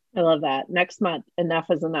 I love that. Next month, enough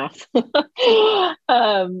is enough.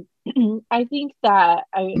 I think that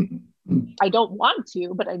I don't want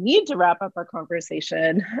to, but I need to wrap up our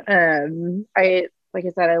conversation. Like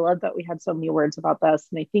I said, I love that we had so many words about this,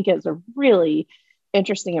 and I think it's a really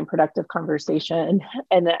interesting and productive conversation.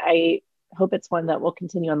 And I hope it's one that will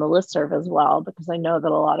continue on the listserv as well, because I know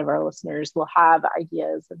that a lot of our listeners will have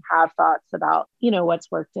ideas and have thoughts about, what's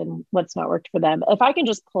worked and what's not worked for them. If I can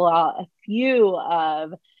just pull out a few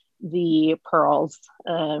of the pearls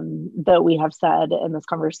that we have said in this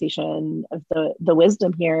conversation of the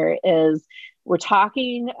wisdom here is we're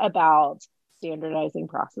talking about standardizing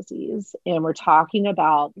processes, and we're talking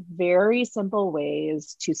about very simple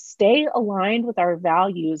ways to stay aligned with our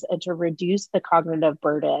values and to reduce the cognitive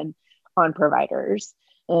burden on providers.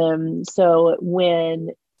 So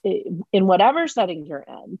in whatever setting you're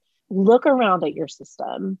in, look around at your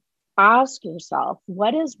system. Ask yourself,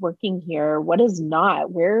 what is working here? What is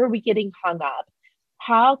not? Where are we getting hung up?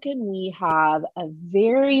 How can we have a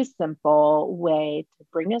very simple way to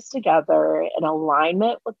bring us together in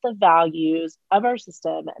alignment with the values of our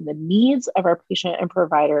system and the needs of our patient and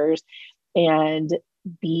providers, and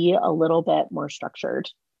be a little bit more structured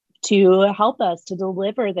to help us to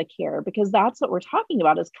deliver the care? Because that's what we're talking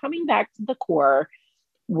about, is coming back to the core.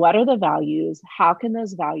 What are the values? How can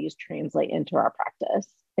those values translate into our practice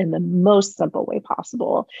in the most simple way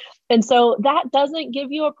possible? And so that doesn't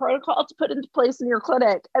give you a protocol to put into place in your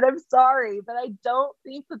clinic. And I'm sorry, but I don't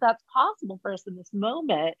think that that's possible for us in this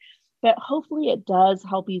moment. But hopefully it does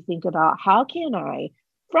help you think about, how can I,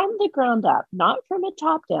 from the ground up, not from a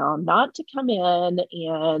top down, not to come in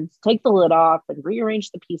and take the lid off and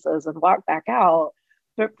rearrange the pieces and walk back out,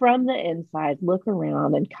 but from the inside, look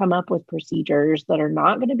around and come up with procedures that are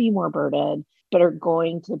not going to be more burden, but are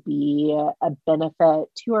going to be a benefit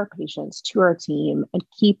to our patients, to our team, and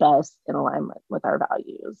keep us in alignment with our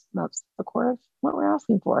values. That's the core of what we're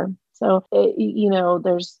asking for. So,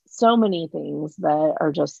 there's so many things that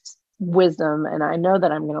are just wisdom. And I know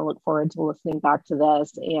that I'm going to look forward to listening back to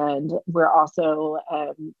this. And we're also,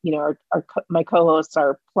 my co-hosts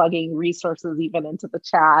are plugging resources even into the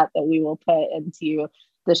chat that we will put into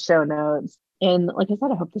the show notes. And like I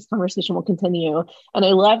said, I hope this conversation will continue. And I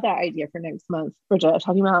love that idea for next month, Bridget,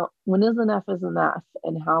 talking about when is enough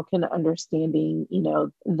and how can understanding,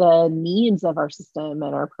 the needs of our system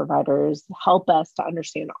and our providers help us to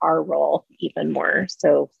understand our role even more.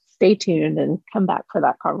 So stay tuned and come back for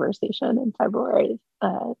that conversation in February,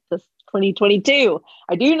 this 2022.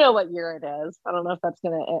 I do know what year it is. I don't know if that's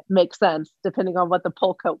going to make sense depending on what the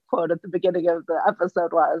poll quote at the beginning of the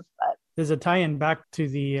episode was. But there's a tie-in back to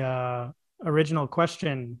the original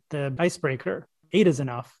question, the icebreaker. 8 is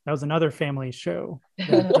enough. That was another family show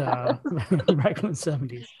that, back in the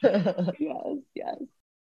 70s. Yes.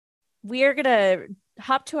 We are going to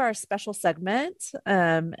hop to our special segment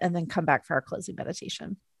and then come back for our closing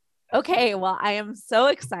meditation. Okay, well, I am so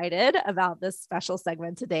excited about this special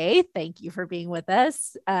segment today. Thank you for being with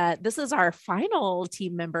us. This is our final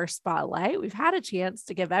team member spotlight. We've had a chance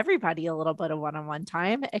to give everybody a little bit of one-on-one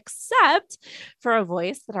time, except for a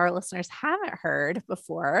voice that our listeners haven't heard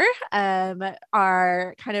before,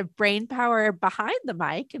 our kind of brain power behind the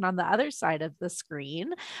mic and on the other side of the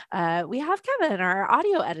screen. We have Kevin, our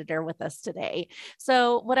audio editor, with us today.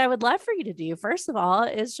 So what I would love for you to do, first of all,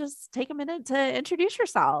 is just take a minute to introduce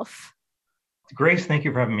yourself. Grace, thank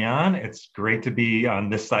you for having me on. It's great to be on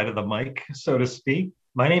this side of the mic, so to speak.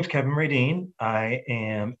 My name's Kevin Radine. I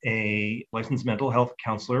am a licensed mental health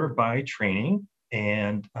counselor by training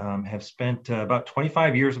and have spent about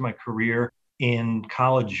 25 years of my career in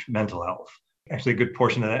college mental health. Actually, a good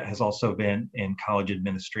portion of that has also been in college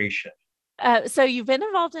administration. So you've been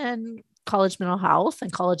involved in college mental health and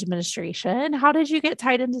college administration. How did you get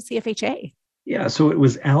tied into CFHA? Yeah, so it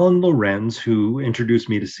was Alan Lorenz who introduced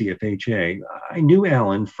me to CFHA. I knew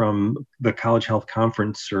Alan from the College Health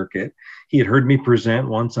Conference circuit. He had heard me present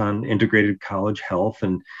once on integrated college health,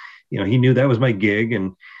 and he knew that was my gig.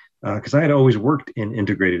 And because I had always worked in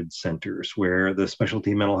integrated centers where the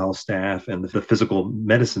specialty mental health staff and the physical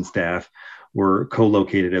medicine staff were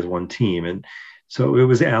co-located as one team. And so it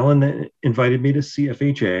was Alan that invited me to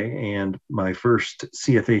CFHA, and my first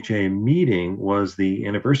CFHA meeting was the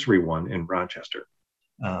anniversary one in Rochester.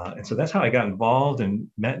 And so that's how I got involved and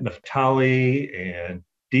met Naftali and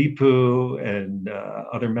Deepu and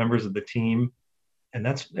other members of the team. And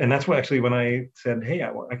that's what actually when I said, hey,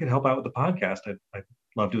 I could help out with the podcast, I'd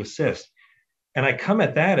love to assist. And I come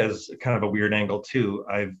at that as kind of a weird angle too.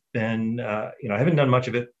 I've been, I haven't done much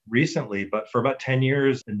of it recently, but for about 10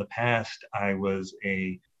 years in the past, I was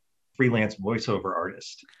a freelance voiceover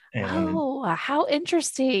artist. And how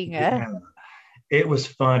interesting. Yeah, it was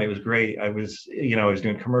fun. It was great. I was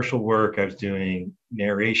doing commercial work. I was doing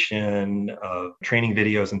narration of training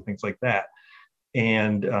videos and things like that.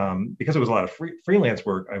 And because it was a lot of freelance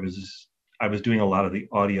work, I was doing a lot of the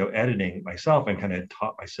audio editing myself and kind of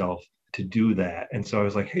taught myself to do that. And so I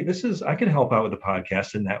was like, hey, I can help out with the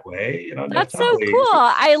podcast in that way. That's so cool.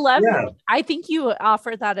 I love it. I think you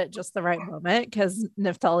offered that at just the right moment because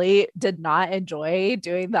Naftali did not enjoy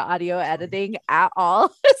doing the audio editing at all.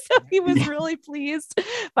 So he was really pleased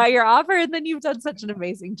by your offer. And then you've done such an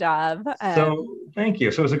amazing job. So thank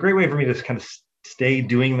you. So it was a great way for me to kind of stay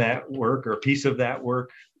doing that work or a piece of that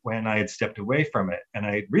work when I had stepped away from it. And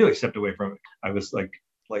I really stepped away from it. I was like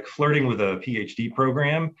flirting with a PhD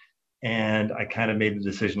program. And I kind of made the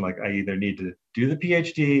decision, like, I either need to do the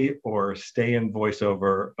PhD or stay in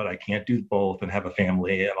voiceover, but I can't do both and have a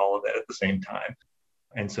family and all of that at the same time.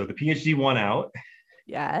 And so the PhD won out.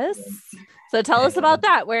 Yes. So tell us about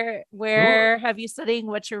that. Where have you studying?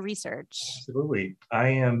 What's your research? Absolutely. I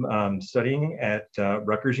am studying at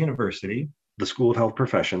Rutgers University, the School of Health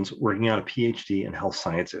Professions, working on a PhD in health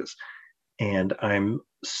sciences. And I'm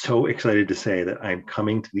so excited to say that I'm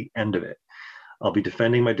coming to the end of it. I'll be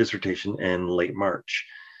defending my dissertation in late March.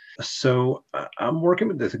 So I'm working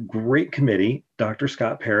with this great committee. Dr.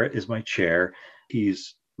 Scott Parrott is my chair.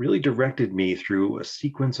 He's really directed me through a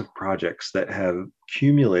sequence of projects that have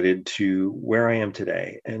accumulated to where I am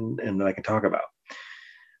today and that I can talk about.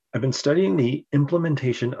 I've been studying the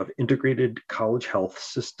implementation of integrated college health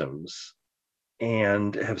systems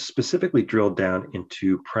and have specifically drilled down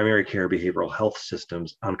into primary care behavioral health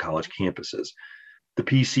systems on college campuses. The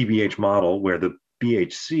PCBH model, where the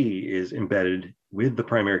BHC is embedded with the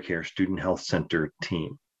primary care student health center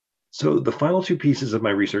team. So the final two pieces of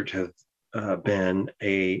my research have been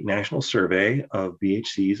a national survey of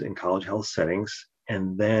BHCs in college health settings,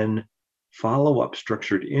 and then follow-up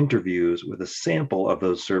structured interviews with a sample of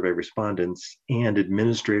those survey respondents and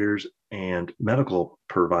administrators and medical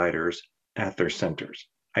providers at their centers.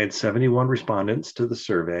 I had 71 respondents to the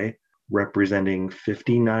survey, representing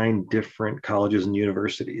 59 different colleges and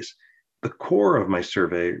universities. The core of my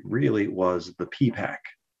survey really was the PPAC,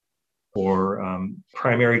 or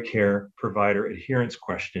Primary Care Provider Adherence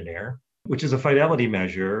Questionnaire, which is a fidelity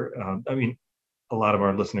measure. A lot of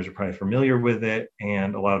our listeners are probably familiar with it,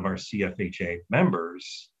 and a lot of our CFHA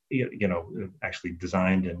members, actually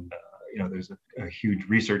designed and there's a huge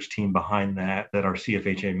research team behind that are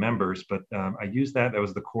CFHA members. But I used that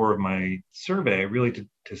was the core of my survey, really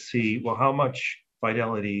to see, well, how much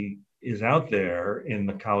fidelity is out there in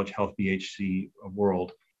the college health BHC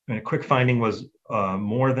world. And a quick finding was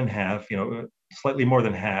more than half, slightly more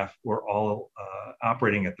than half were all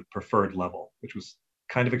operating at the preferred level, which was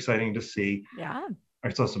kind of exciting to see. Yeah. I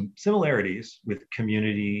saw some similarities with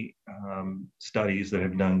community studies that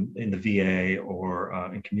have done in the VA or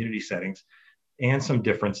in community settings, and some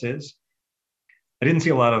differences. I didn't see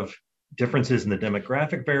a lot of differences in the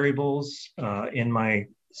demographic variables in my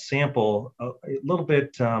sample, a little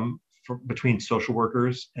bit between social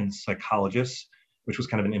workers and psychologists, which was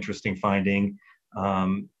kind of an interesting finding.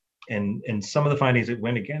 And some of the findings that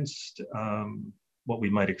went against what we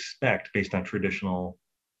might expect based on traditional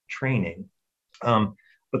training.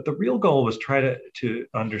 But the real goal was try to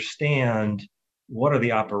understand what are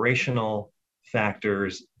the operational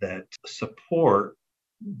factors that support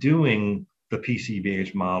doing the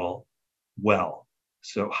PCBH model well.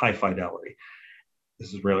 So high fidelity.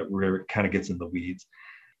 This is where it kind of gets in the weeds.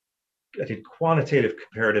 I did quantitative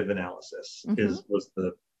comparative analysis was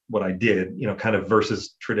what I did, kind of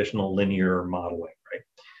versus traditional linear modeling, right?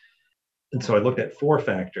 And so I looked at 4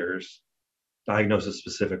 factors: diagnosis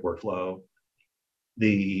specific workflow,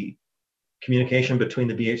 the communication between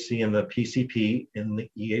the BHC and the PCP in the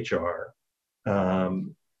EHR,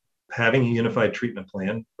 having a unified treatment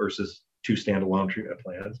plan versus 2 standalone treatment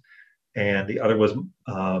plans, and the other was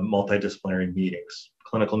multidisciplinary meetings,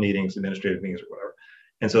 clinical meetings, administrative meetings, or whatever.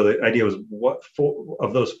 And so the idea was,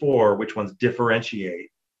 of those 4, which ones differentiate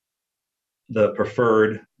the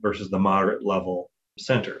preferred versus the moderate level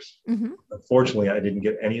centers. Unfortunately, I didn't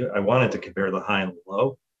get any. I wanted to compare the high and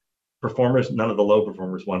low performers. None of the low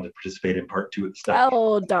performers wanted to participate in part 2 of the study.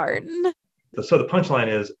 Oh, darn. So the punchline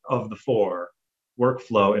is, of the 4,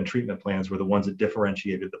 workflow and treatment plans were the ones that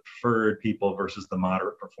differentiated the preferred people versus the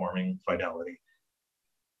moderate performing fidelity.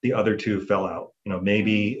 The other 2 fell out.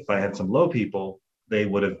 Maybe if I had some low people, they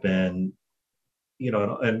would have been,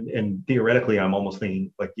 and theoretically, I'm almost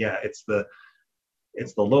thinking like, yeah, it's the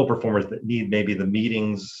low performers that need maybe the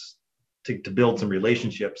meetings to build some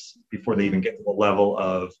relationships before they even get to the level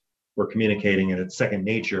of we're communicating and it's second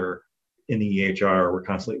nature in the EHR.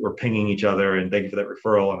 We're pinging each other and thank you for that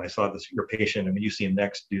referral. And I saw your patient, and when you see him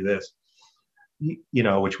next, do this,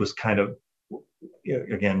 which was kind of,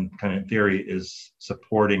 again, kind of in theory is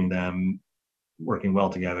supporting them working well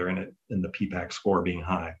together and the PPAC score being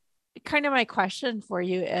high. Kind of my question for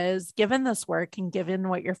you is, given this work and given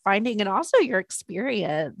what you're finding and also your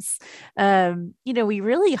experience, we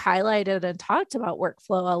really highlighted and talked about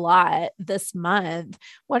workflow a lot this month.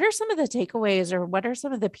 What are some of the takeaways, or what are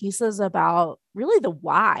some of the pieces about really the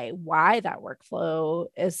why that workflow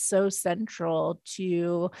is so central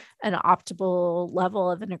to an optimal level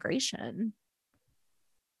of integration?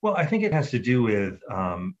 Well, I think it has to do with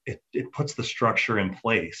it puts the structure in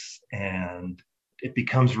place and it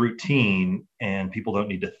becomes routine and people don't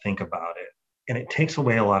need to think about it. And it takes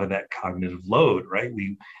away a lot of that cognitive load, right?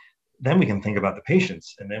 Then we can think about the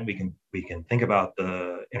patients, and then we can think about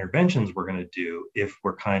the interventions we're going to do if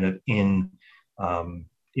we're kind of in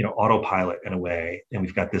autopilot in a way, and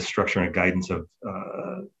we've got this structure and guidance of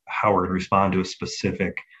how we're going to respond to a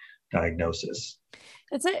specific diagnosis.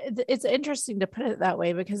 It's interesting to put it that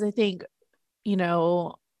way, because I think,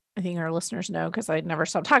 I think our listeners know, because I never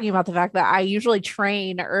stop talking about the fact that I usually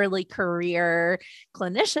train early career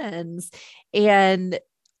clinicians. And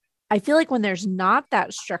I feel like when there's not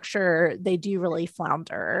that structure, they do really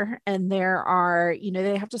flounder. And there are,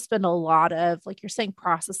 they have to spend a lot of, like you're saying,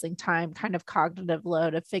 processing time, kind of cognitive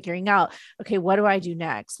load of figuring out, okay, what do I do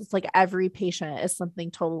next? It's like every patient is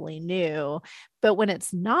something totally new. But when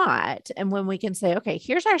it's not, and when we can say, okay,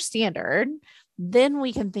 here's our standard, then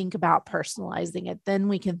we can think about personalizing it. Then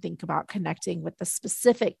we can think about connecting with the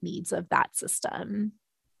specific needs of that system.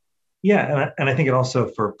 Yeah, and I think it also,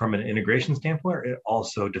 from an integration standpoint, it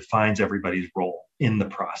also defines everybody's role in the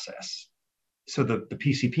process. So the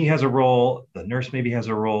PCP has a role, the nurse maybe has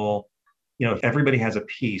a role, if everybody has a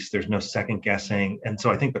piece, there's no second guessing. And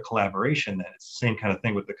so I think the collaboration, that it's the same kind of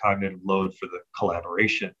thing with the cognitive load for the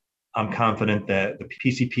collaboration. I'm confident that the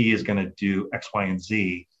PCP is going to do X, Y, and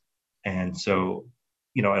Z. And so,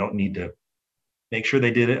 I don't need to make sure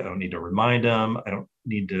they did it. I don't need to remind them. I don't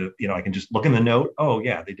need to, I can just look in the note. Oh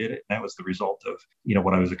yeah, they did it. And that was the result of,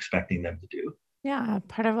 what I was expecting them to do. Yeah,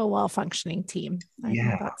 part of a well-functioning team. I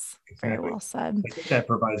think that's exactly. Very well said. I think that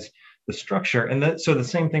provides the structure. And so the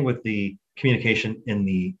same thing with the communication in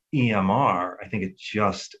the EMR, I think it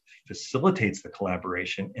just facilitates the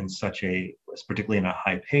collaboration in particularly in a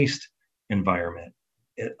high-paced environment.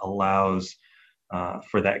 It allows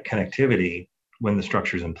for that connectivity when the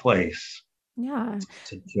structure's in place. Yeah.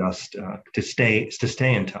 To just to stay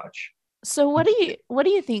in touch. So what do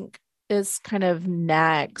you think is kind of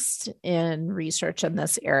next in research in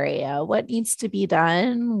this area? What needs to be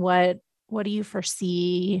done? What do you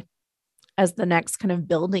foresee as the next kind of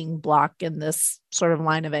building block in this sort of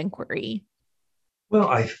line of inquiry? Well,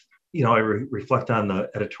 I reflect on the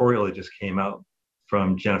editorial that just came out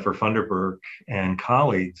from Jennifer Funderburk and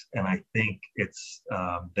colleagues, and I think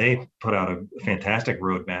they put out a fantastic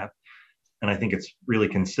roadmap. And I think it's really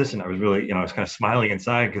consistent. I was kind of smiling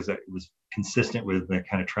inside because it was consistent with the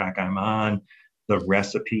kind of track I'm on, the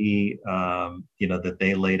recipe, that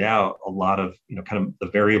they laid out. A lot of, kind of the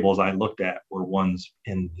variables I looked at were ones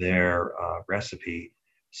in their recipe.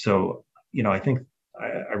 So, I think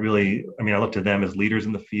I look to them as leaders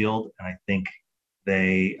in the field, and I think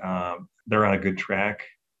they're on a good track.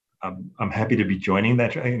 I'm happy to be joining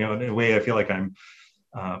that. In a way, I feel like I'm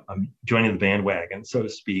joining the bandwagon, so to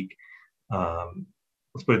speak.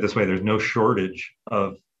 Let's put it this way: there's no shortage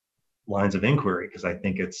of lines of inquiry, because I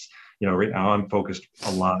think it's, right now I'm focused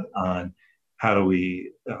a lot on how do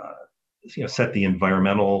we, set the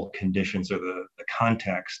environmental conditions or the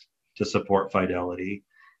context to support fidelity.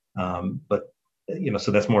 But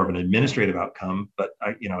so that's more of an administrative outcome. But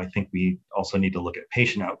I think we also need to look at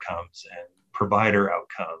patient outcomes and provider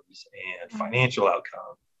outcomes and financial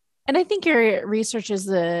outcomes. And I think your research is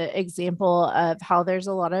the example of how there's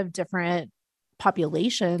a lot of different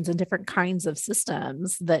populations and different kinds of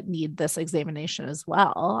systems that need this examination as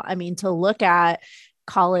well. I mean, to look at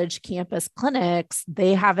college campus clinics,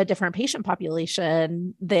 they have a different patient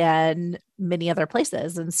population than many other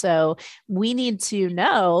places. And so we need to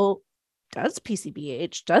know, does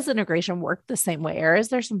PCBH, does integration work the same way? Or is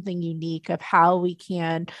there something unique of how we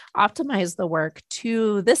can optimize the work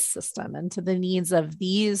to this system and to the needs of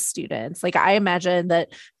these students? Like, I imagine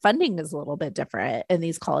that funding is a little bit different in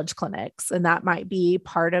these college clinics, and that might be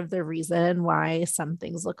part of the reason why some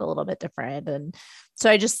things look a little bit different. And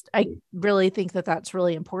so I really think that that's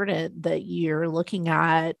really important, that you're looking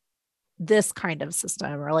at this kind of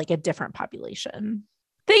system or like a different population.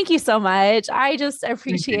 Thank you so much. I just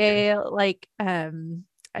appreciate I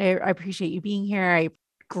appreciate you being here. I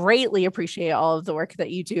greatly appreciate all of the work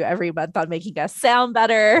that you do every month on making us sound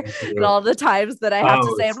better, and all the times that I have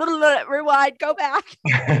to say, rewind, go back.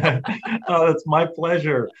 Oh, it's my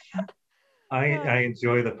pleasure. I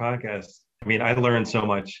enjoy the podcast. I mean, I learned so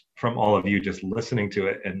much from all of you just listening to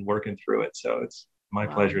it and working through it. So it's my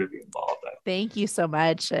pleasure to be involved. Thank you so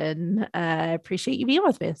much. And I appreciate you being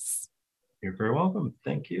with us. You're very welcome.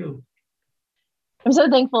 Thank you. I'm so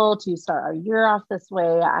thankful to start our year off this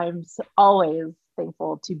way. I'm always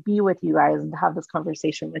thankful to be with you guys and to have this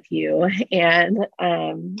conversation with you. And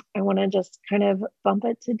I want to just kind of bump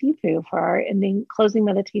it to Deepu for our closing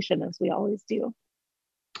meditation, as we always do.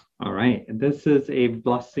 All right. This is a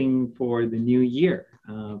blessing for the new year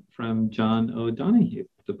from John O'Donohue,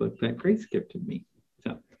 the book that Grace gifted me.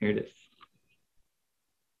 So here it is.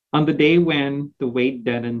 On the day when the weight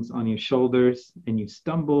deadens on your shoulders and you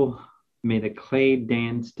stumble, may the clay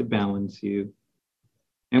dance to balance you.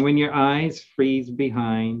 And when your eyes freeze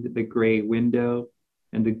behind the gray window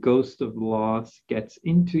and the ghost of loss gets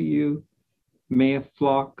into you, may a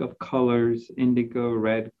flock of colors, indigo,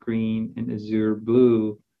 red, green, and azure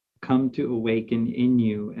blue, come to awaken in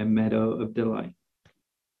you a meadow of delight.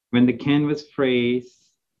 When the canvas frays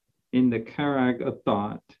in the curragh of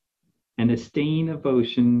thought, and a stain of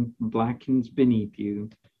ocean blackens beneath you,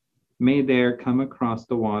 may there come across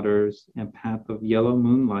the waters a path of yellow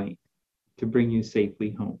moonlight to bring you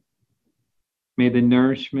safely home. May the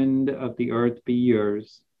nourishment of the earth be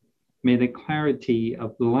yours. May the clarity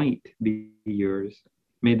of light be yours.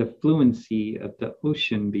 May the fluency of the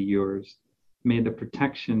ocean be yours. May the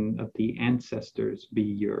protection of the ancestors be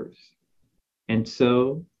yours. And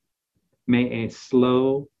so may a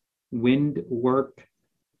slow wind work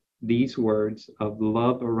these words of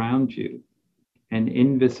love around you, an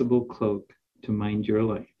invisible cloak to mind your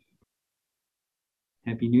life.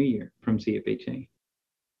 Happy New Year from CFHA.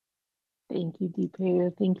 Thank you,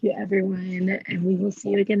 Deepu. Thank you, everyone. And we will see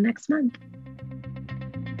you again next month.